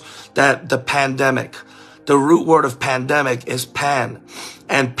knows that the pandemic, the root word of pandemic is pan,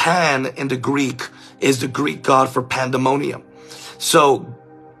 and pan in the Greek is the Greek god for pandemonium. So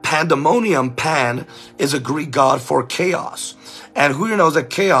pandemonium, pan, is a Greek god for chaos. And who knows that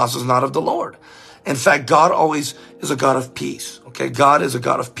chaos is not of the Lord? In fact, God always is a God of peace. Okay, God is a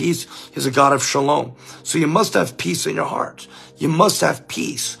God of peace. He's a God of shalom. So you must have peace in your heart. You must have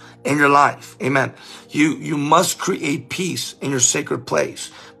peace in your life. Amen. You must create peace in your sacred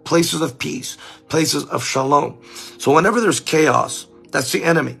place. Places of peace, places of shalom. So whenever there's chaos, that's the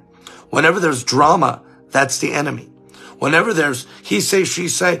enemy. Whenever there's drama, that's the enemy. Whenever there's he say, she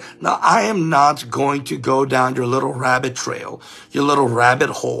say, now I am not going to go down your little rabbit trail, your little rabbit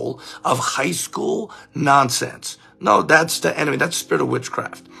hole of high school nonsense. No, that's the enemy. That's the spirit of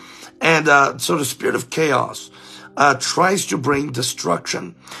witchcraft. And so the spirit of chaos tries to bring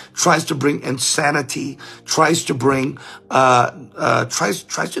destruction, tries to bring insanity, tries to bring,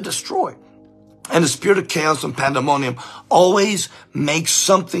 tries to destroy. And the spirit of chaos and pandemonium always makes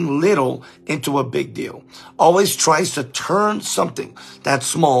something little into a big deal. Always tries to turn something that's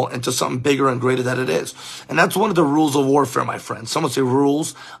small into something bigger and greater than it is. And that's one of the rules of warfare, my friends. Some would say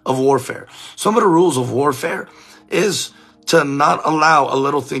rules of warfare. Some of the rules of warfare is to not allow a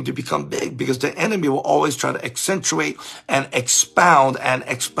little thing to become big, because the enemy will always try to accentuate and expound and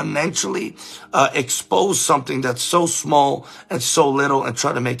exponentially expose something that's so small and so little and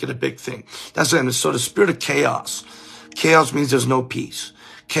try to make it a big thing. That's it. So the spirit of chaos. Chaos means there's no peace.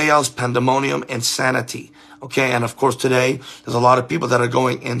 Chaos, pandemonium, insanity. Okay, and of course today, there's a lot of people that are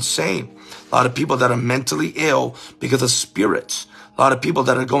going insane. A lot of people that are mentally ill because of spirits. A lot of people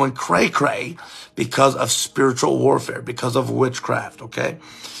that are going cray-cray because of spiritual warfare, because of witchcraft, okay?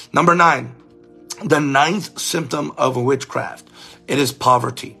 Number 9, the 9th symptom of witchcraft, it is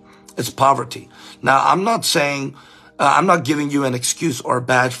poverty. It's poverty. Now, I'm not saying, I'm not giving you an excuse or a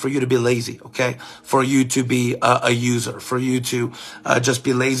badge for you to be lazy, okay? For you to be a user, for you to just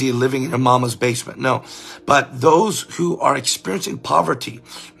be lazy living in your mama's basement. No. But those who are experiencing poverty,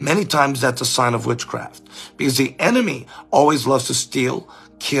 many times that's a sign of witchcraft. Because the enemy always loves to steal,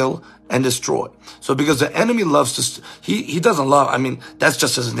 kill, and destroy. So because the enemy loves to, he doesn't love, I mean, that's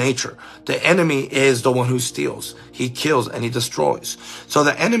just his nature. The enemy is the one who steals. He kills and he destroys. So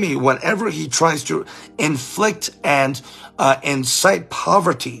the enemy, whenever he tries to inflict and incite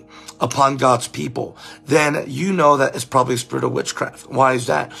poverty upon God's people, then you know that it's probably a spirit of witchcraft. Why is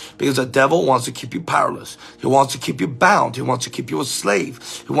that? Because the devil wants to keep you powerless. He wants to keep you bound. He wants to keep you a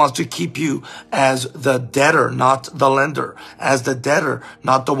slave. He wants to keep you as the debtor, not the lender. As the debtor,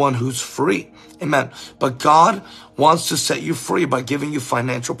 not the one who's free. Amen. But God wants to set you free by giving you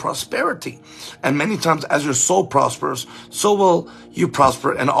financial prosperity. And many times as your soul prospers, so will you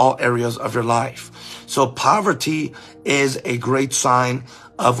prosper in all areas of your life. So poverty is a great sign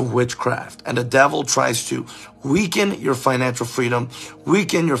of witchcraft. And the devil tries to weaken your financial freedom,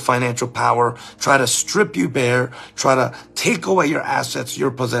 weaken your financial power, try to strip you bare, try to take away your assets,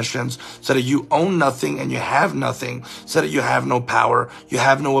 your possessions, so that you own nothing and you have nothing, so that you have no power, you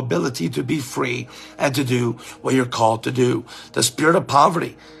have no ability to be free and to do what you're called to do. The spirit of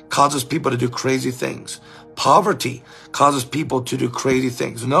poverty causes people to do crazy things. Poverty causes people to do crazy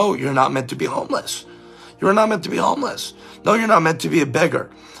things. No, you're not meant to be homeless. You're not meant to be homeless. No, you're not meant to be a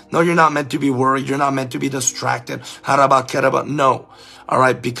beggar. No, you're not meant to be worried. You're not meant to be distracted. Haraba, keraba. No. All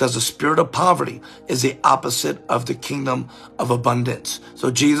right. Because the spirit of poverty is the opposite of the kingdom of abundance.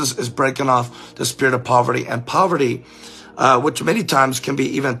 So Jesus is breaking off the spirit of poverty, and poverty, which many times can be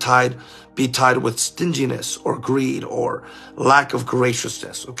even be tied with stinginess or greed or lack of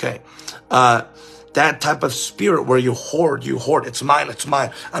graciousness. Okay. That type of spirit where you hoard. It's mine.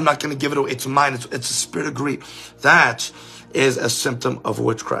 I'm not going to give it away. It's mine. It's a spirit of greed. That is a symptom of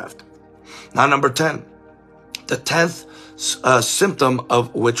witchcraft. Now, number 10, the 10th symptom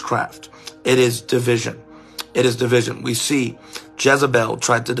of witchcraft. It is division. It is division. We see Jezebel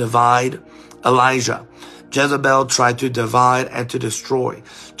tried to divide Elijah. Jezebel tried to divide and to destroy.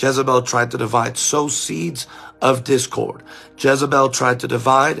 Jezebel tried to divide, sow seeds of discord. Jezebel tried to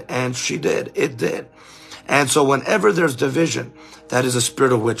divide, and she did. It did. And so whenever there's division, that is a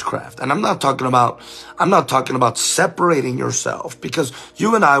spirit of witchcraft. And I'm not talking about separating yourself, because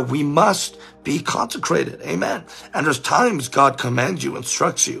you and I, we must be consecrated. Amen. And there's times God commands you,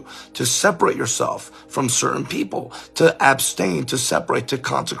 instructs you to separate yourself from certain people, to abstain, to separate, to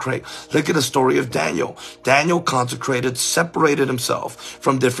consecrate. Look at the story of Daniel. Daniel consecrated, separated himself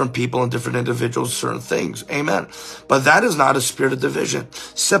from different people and different individuals, certain things. Amen. But that is not a spirit of division.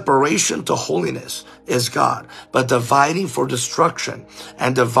 Separation to holiness is God, but dividing for destruction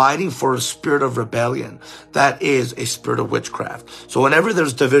and dividing for a spirit of rebellion, that is a spirit of witchcraft. So whenever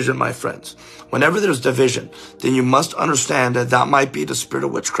there's division, my friends, Whenever there's division, then you must understand that that might be the spirit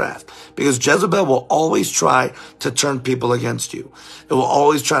of witchcraft, because Jezebel will always try to turn people against you. It will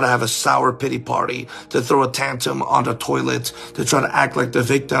always try to have a sour pity party, to throw a tantrum on the toilet, to try to act like the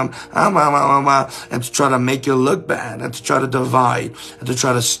victim, and to try to make you look bad, and to try to divide, and to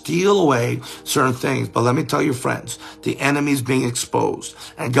try to steal away certain things. But let me tell you, friends, the enemy is being exposed,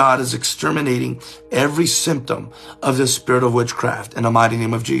 and God is exterminating every symptom of this spirit of witchcraft in the mighty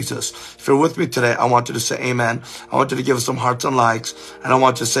name of Jesus. If you're with me today, I want you to say amen. I want you to give us some hearts and likes, and I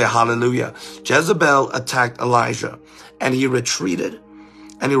want you to say hallelujah. Jezebel attacked Elijah, and he retreated,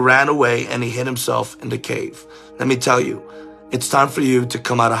 and he ran away, and he hid himself in the cave. Let me tell you, it's time for you to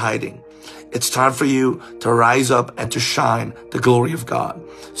come out of hiding. It's time for you to rise up and to shine the glory of God.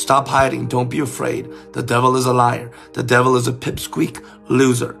 Stop hiding. Don't be afraid. The devil is a liar. The devil is a pipsqueak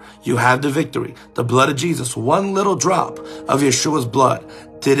loser. You have the victory. The blood of Jesus, one little drop of Yeshua's blood,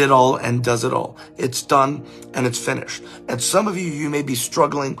 did it all and does it all. It's done and it's finished. And some of you may be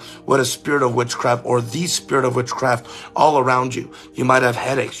struggling with a spirit of witchcraft or the spirit of witchcraft all around you. You might have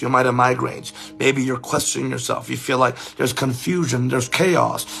headaches. You might have migraines. Maybe you're questioning yourself. You feel like there's confusion, there's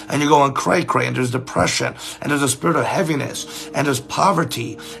chaos, and you're going cray-cray, and there's depression, and there's a spirit of heaviness, and there's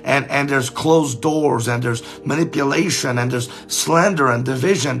poverty, and there's closed doors, and there's manipulation, and there's slander and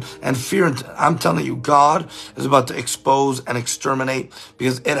division and fear. And I'm telling you, God is about to expose and exterminate,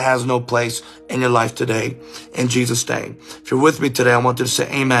 because it has no place in your life today, in Jesus' name. If you're with me today, I want you to say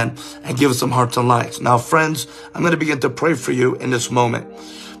amen and give us some hearts and likes. Now, friends, I'm going to begin to pray for you in this moment,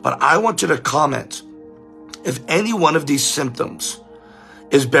 but I want you to comment if any one of these symptoms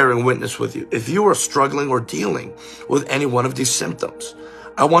is bearing witness with you. If you are struggling or dealing with any one of these symptoms,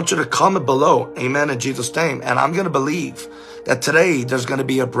 I want you to comment below, amen, in Jesus' name. And I'm going to believe that today there's going to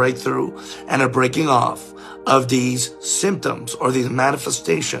be a breakthrough and a breaking off of these symptoms or these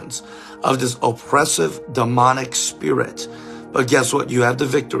manifestations of this oppressive demonic spirit. But guess what? You have the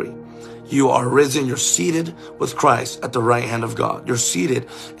victory. You are risen. You're seated with Christ at the right hand of God. You're seated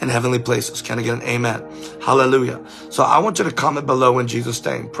in heavenly places. Can I get an amen? Hallelujah. So I want you to comment below in Jesus'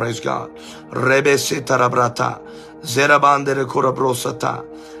 name. Praise God. Rebe setarabrata. Zerabandere kurabrosata.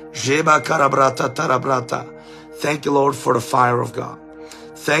 Jeba karabrata tarabrata. Thank you, Lord, for the fire of God.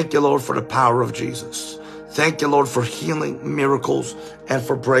 Thank you, Lord, for the power of Jesus. Thank you, Lord, for healing, miracles, and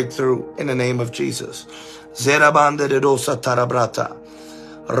for breakthrough in the name of Jesus. Zerabandere dosa tarabrata.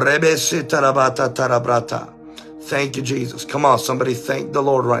 Rebese tarabata tarabrata. Thank you, Jesus. Come on, somebody thank the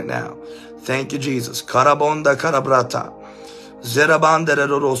Lord right now. Thank you, Jesus. Karabonda karabrata. Zerabandere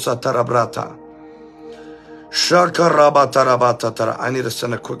dosa tarabrata. Shakarabata tarabata tara. I need to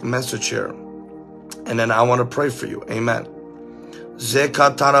send a quick message here, and then I want to pray for you. Amen.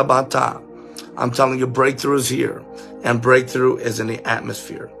 Zekatarabata. I'm telling you, breakthrough is here, and breakthrough is in the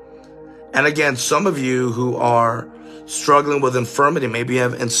atmosphere. And again, some of you who are struggling with infirmity, maybe you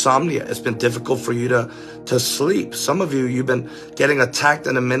have insomnia. It's been difficult for you to sleep. Some of you, you've been getting attacked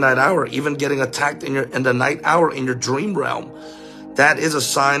in the midnight hour, even getting attacked in the night hour in your dream realm. That is a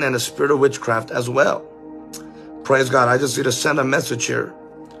sign and a spirit of witchcraft as well. Praise God. I just need to send a message here.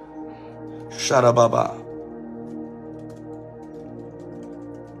 Sharababa.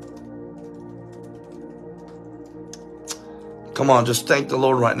 Come on, just thank the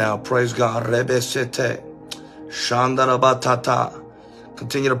Lord right now. Praise God. Rebesete. Shandarabatata.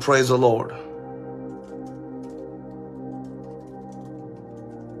 Continue to praise the Lord.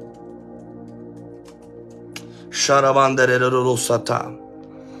 Sharabandarerorosata.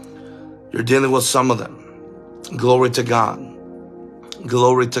 You're dealing with some of them. Glory to God.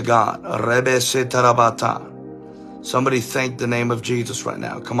 Glory to God. Rebesetarabata. Somebody thank the name of Jesus right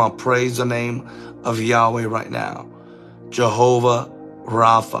now. Come on, praise the name of Yahweh right now. Jehovah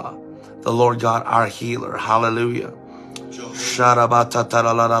Rapha, the Lord God, our healer. Hallelujah. Sharabata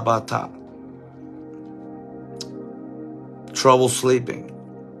taralarabata. Trouble sleeping.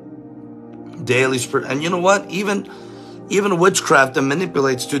 Daily spirit. And you know what? Even witchcraft that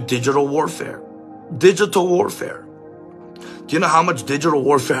manipulates to digital warfare. Digital warfare. Do you know how much digital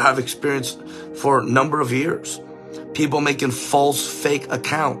warfare I've experienced for a number of years? People making false, fake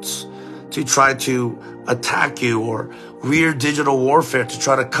accounts to try to attack you, or weird digital warfare to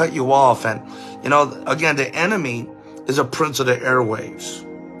try to cut you off. And, you know, again, the enemy is a prince of the airwaves.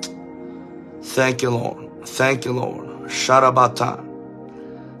 Thank you, Lord. Thank you, Lord. Sharabata.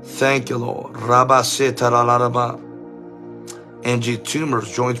 Thank you, Lord. Rabaseta ralaraba. NG tumors,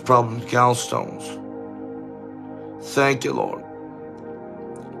 joints problems, gallstones. Thank you, Lord.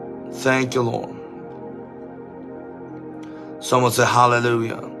 Thank you, Lord. Someone say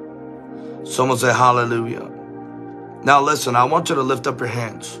hallelujah. Someone say hallelujah. Now listen, I want you to lift up your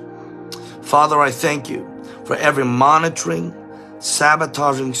hands. Father, I thank you for every monitoring,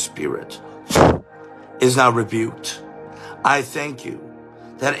 sabotaging spirit is now rebuked. I thank you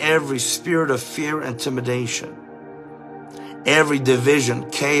that every spirit of fear, intimidation, every division,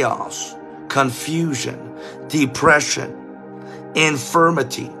 chaos, confusion, depression,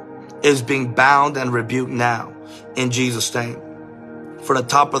 infirmity is being bound and rebuked now in Jesus' name. From the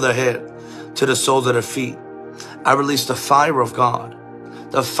top of their head to the soles of their feet, I release the fire of God.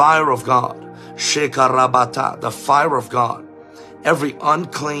 The fire of God. Shekarabata. The fire of God. Every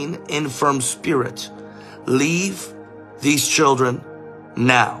unclean, infirm spirit, leave these children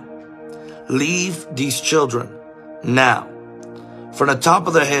now. Leave these children now. From the top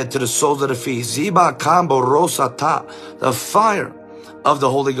of their head to the soles of their feet. Ziba kambo rosata. The fire of the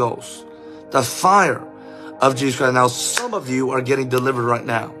Holy Ghost. The fire of Jesus Christ. Now, some of you are getting delivered right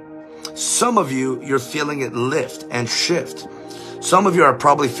now. Some of you, you're feeling it lift and shift. Some of you are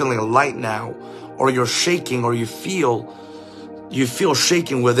probably feeling light now, or you're shaking, or you feel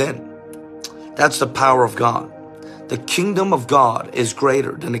shaking within. That's the power of God. The kingdom of God is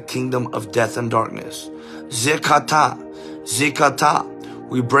greater than the kingdom of death and darkness. Zikata, zikata.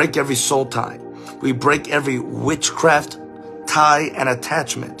 We break every soul tie. We break every witchcraft tie and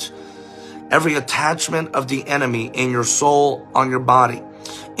attachment. Every attachment of the enemy in your soul, on your body,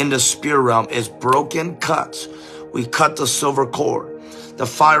 in the spirit realm is broken, cut. We cut the silver cord. The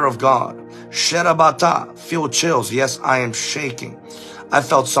fire of God. Sherabata. Feel chills. Yes, I am shaking. I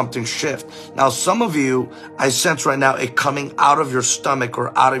felt something shift. Now, some of you, I sense right now it coming out of your stomach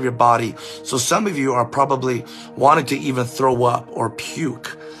or out of your body. So some of you are probably wanting to even throw up or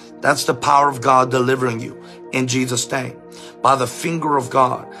puke. That's the power of God delivering you in Jesus' name. By the finger of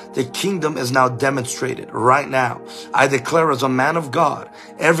God, the kingdom is now demonstrated right now. I declare as a man of God,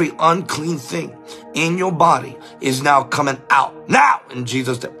 every unclean thing in your body is now coming out. Now, in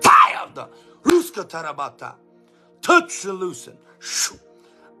Jesus' name. Fire of the Ruska Tarabata. Touch and loosen.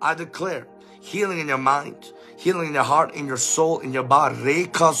 I declare healing in your mind, healing in your heart, in your soul, in your body.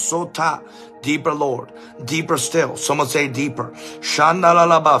 Reka sota. Deeper, Lord. Deeper still. Someone say deeper.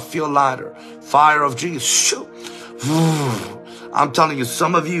 Shandalalaba. Feel lighter. Fire of Jesus. Shoot. I'm telling you,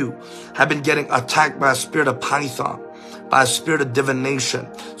 some of you have been getting attacked by a spirit of python, by a spirit of divination.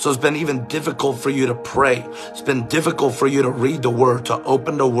 So it's been even difficult for you to pray. It's been difficult for you to read the word, to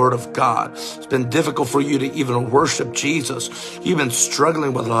open the word of God. It's been difficult for you to even worship Jesus. You've been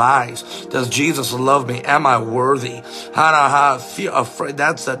struggling with lies. Does Jesus love me? Am I worthy? Feel afraid.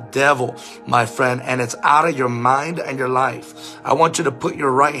 That's the devil, my friend. And it's out of your mind and your life. I want you to put your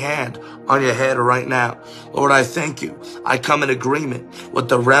right hand on your head right now. Lord, I thank you. I come in agreement with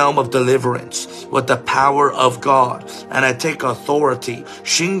the realm of deliverance, with the power of God. And I take authority.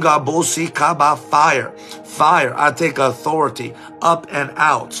 Shingabosi kaba, fire. Fire. I take authority up and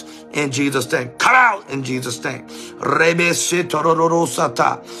out in Jesus' name. Come out in Jesus' name. In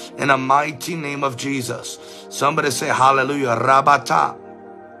the mighty name of Jesus. Somebody say hallelujah. Rabata.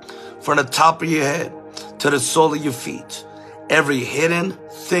 From the top of your head to the sole of your feet, every hidden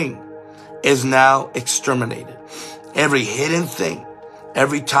thing is now exterminated. Every hidden thing,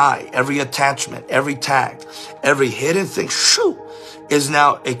 every tie, every attachment, every tag, every hidden thing, is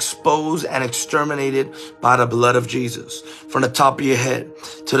now exposed and exterminated by the blood of Jesus. From the top of your head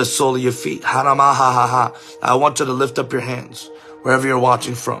to the sole of your feet. I want you to lift up your hands wherever you're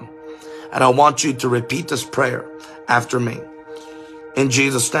watching from. And I want you to repeat this prayer after me. In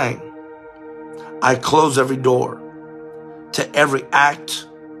Jesus' name, I close every door to every act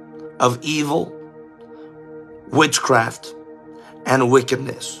of evil, witchcraft, and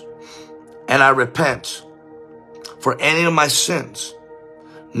wickedness. And I repent for any of my sins,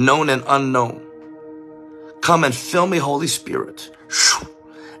 known and unknown. Come and fill me, Holy Spirit,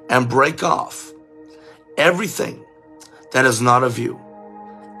 and break off everything that is not of you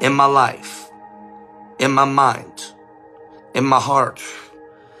in my life, in my mind, in my heart,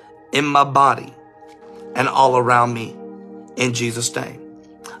 in my body, and all around me. In Jesus' name,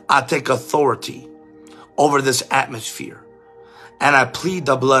 I take authority over this atmosphere, and I plead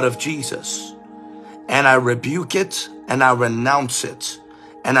the blood of Jesus, and I rebuke it, and I renounce it,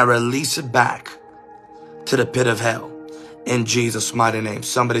 and I release it back to the pit of hell in Jesus' mighty name.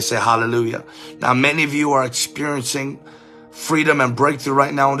 Somebody say hallelujah. Now, many of you are experiencing freedom and breakthrough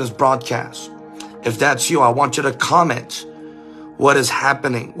right now on this broadcast. If that's you, I want you to comment what is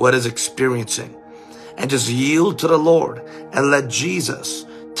happening, what is experiencing, and just yield to the Lord and let Jesus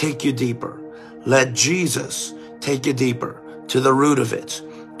take you deeper. Let Jesus take you deeper to the root of it.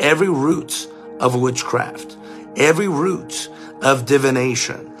 Every root of witchcraft, every root of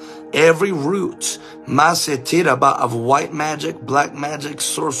divination, Every root, masetiraba, of white magic, black magic,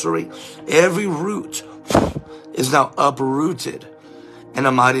 sorcery, every root is now uprooted in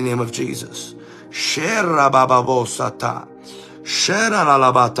the mighty name of Jesus. Sherabababosata,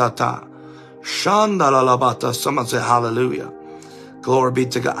 sheralalabatata, shandalalabata. Someone say hallelujah. Glory be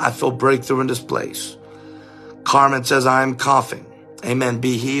to God. I feel breakthrough in this place. Carmen says, I am coughing. Amen.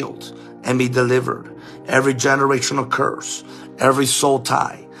 Be healed and be delivered. Every generational curse, every soul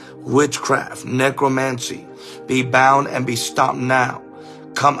tie, witchcraft, necromancy, be bound and be stopped now.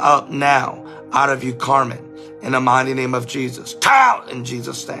 Come up now out of you, Carmen, in the mighty name of Jesus. Out in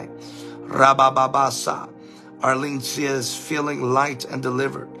Jesus' name. Rabababasa. Arlene says, feeling light and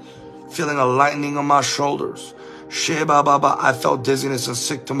delivered. Feeling a lightning on my shoulders. Sheba Baba, I felt dizziness and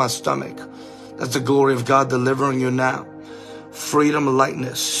sick to my stomach. That's the glory of God delivering you now. Freedom,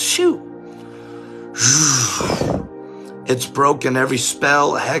 lightness. Shoo. It's broken. Every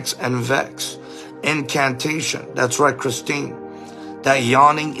spell, hex, and vex. Incantation. That's right, Christine. That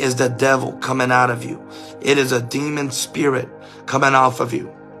yawning is the devil coming out of you. It is a demon spirit coming off of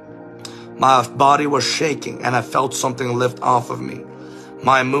you. My body was shaking and I felt something lift off of me.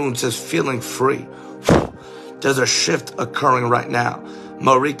 My moon says feeling free. There's a shift occurring right now.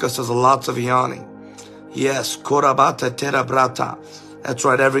 Marika says lots of yawning. Yes, korabata terabrata. That's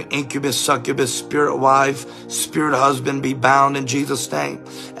right, every incubus, succubus, spirit wife, spirit husband be bound in Jesus' name.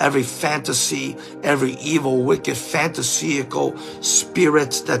 Every fantasy, every evil, wicked, fantasical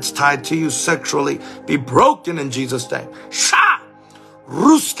spirit that's tied to you sexually be broken in Jesus' name. Sha!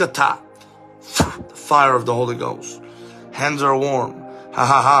 Ruskata. The fire of the Holy Ghost. Hands are warm. Ha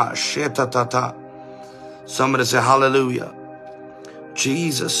ha ha. Shetatata. Somebody say hallelujah.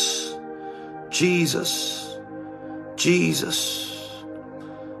 Jesus. Jesus. Jesus.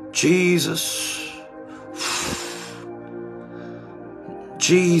 Jesus.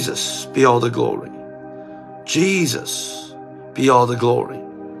 Jesus be all the glory. Jesus be all the glory.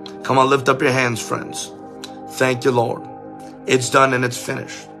 Come on, lift up your hands, friends. Thank you, Lord. It's done and it's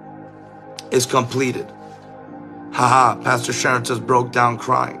finished. It's completed. Haha, Pastor Sharon says broke down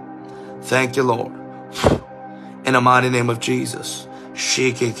crying. Thank you, Lord. In the mighty name of Jesus.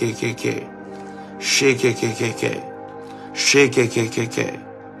 Shake-a-k-k-k. Shake-a-k-k-k. Shake-a-k-k-k.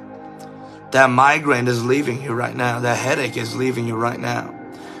 That migraine is leaving you right now. That headache is leaving you right now.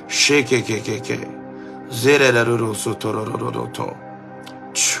 Shake-a-k-k-k. Zere-da-ru-ru-su-to-ru-ru-ru-to.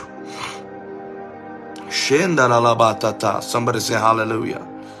 Shinda-la-la-ba-ta-ta. Somebody say hallelujah.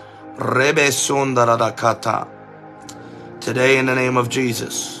 Rebe-sun-da-ra-da-ka-ta. Today, in the name of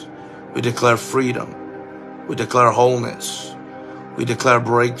Jesus, we declare freedom. We declare wholeness. We declare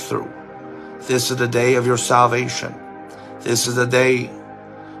breakthrough. This is the day of your salvation. This is the day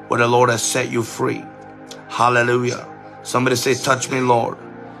where the Lord has set you free. Hallelujah. Somebody say, touch me, Lord.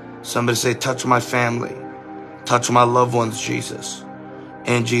 Somebody say, touch my family. Touch my loved ones, Jesus.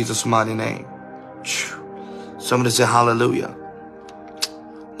 In Jesus' mighty name. Somebody say, hallelujah.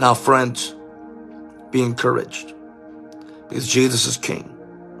 Now, friends, be encouraged. Because Jesus is King.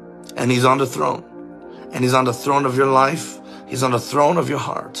 And He's on the throne. And He's on the throne of your life. He's on the throne of your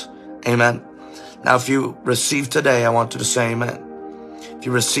heart. Amen. Now, if you receive today, I want you to say amen. If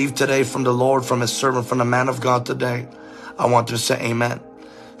you receive today from the Lord, from His servant, from the man of God today, I want you to say amen.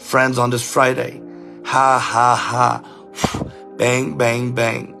 Friends, on this Friday, ha, ha, ha, bang, bang,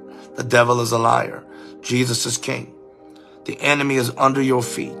 bang. The devil is a liar. Jesus is King. The enemy is under your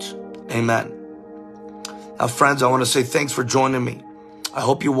feet. Amen. Now, friends, I want to say thanks for joining me. I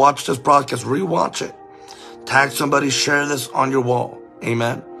hope you watch this broadcast. Rewatch it. Tag somebody. Share this on your wall.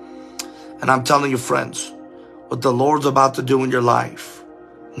 Amen. And I'm telling you, friends, what the Lord's about to do in your life.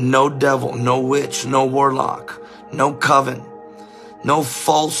 No devil, no witch, no warlock, no coven, no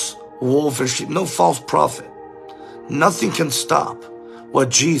false wolf and sheep, no false prophet. Nothing can stop what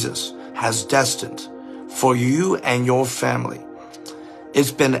Jesus has destined for you and your family.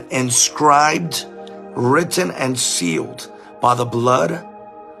 It's been inscribed, written, and sealed by the blood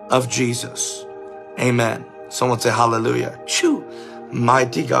of Jesus. Amen. Someone say hallelujah. Choo.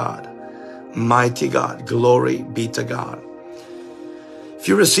 Mighty God. Mighty God. Glory be to God. If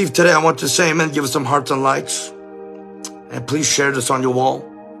you received today, I want to say amen. Give us some hearts and likes. And please share this on your wall.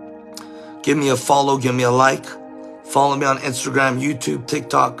 Give me a follow. Give me a like. Follow me on Instagram, YouTube,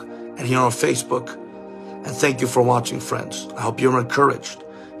 TikTok, and here on Facebook. And thank you for watching, friends. I hope you're encouraged.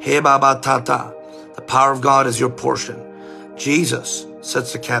 Hey, Baba Tata. The power of God is your portion. Jesus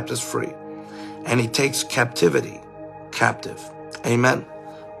sets the captives free. And He takes captivity captive. Amen.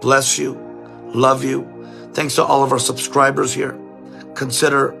 Bless you. Love you. Thanks to all of our subscribers here.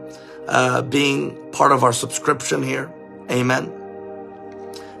 Consider being part of our subscription here. Amen.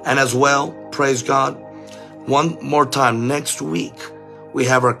 And as well, praise God, one more time, next week, we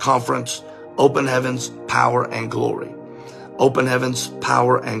have our conference, Open Heavens, Power and Glory. Open Heavens,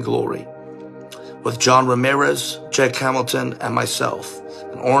 Power and Glory. With John Ramirez, Jack Hamilton, and myself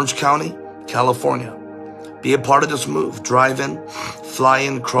in Orange County, California. Be a part of this move. Drive in, fly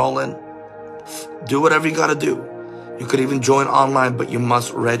in, crawl in. Do whatever you got to do. You could even join online, but you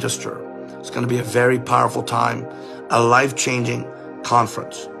must register. It's going to be a very powerful time, a life-changing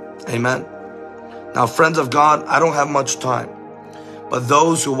conference. Amen. Now, friends of God, I don't have much time, but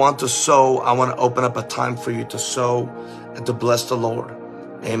those who want to sow, I want to open up a time for you to sow and to bless the Lord.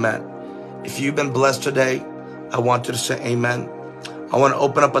 Amen. If you've been blessed today, I want you to say amen. I want to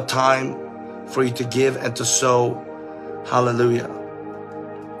open up a time for you to give and to sow. Hallelujah.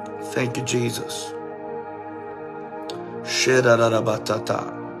 Thank you, Jesus.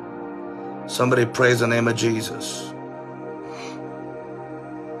 Somebody praise the name of Jesus.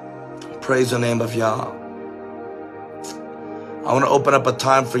 Praise the name of Yah. I want to open up a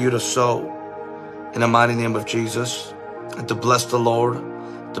time for you to sow in the mighty name of Jesus and to bless the Lord,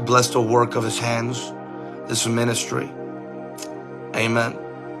 to bless the work of his hands, this ministry. Amen.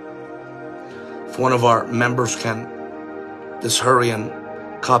 If one of our members can just hurry and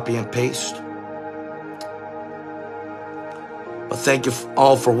copy and paste. But thank you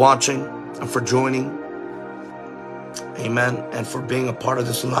all for watching and for joining. Amen. And for being a part of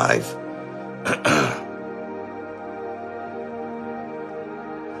this live.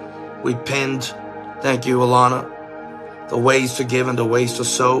 We pinned, thank you, Alana, the ways to give and the ways to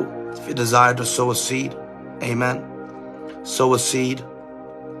sow. If you desire to sow a seed, amen. Sow a seed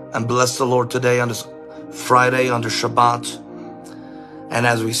and bless the Lord today on this Friday under Shabbat. And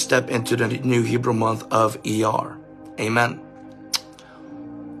as we step into the new Hebrew month of ER. Amen.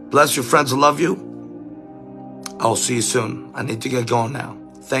 Bless you, friends. I love you. I'll see you soon. I need to get going now.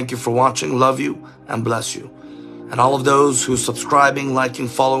 Thank you for watching. Love you and bless you. And all of those who are subscribing, liking,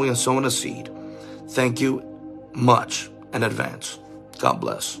 following, and sowing a seed, thank you much in advance. God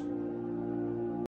bless.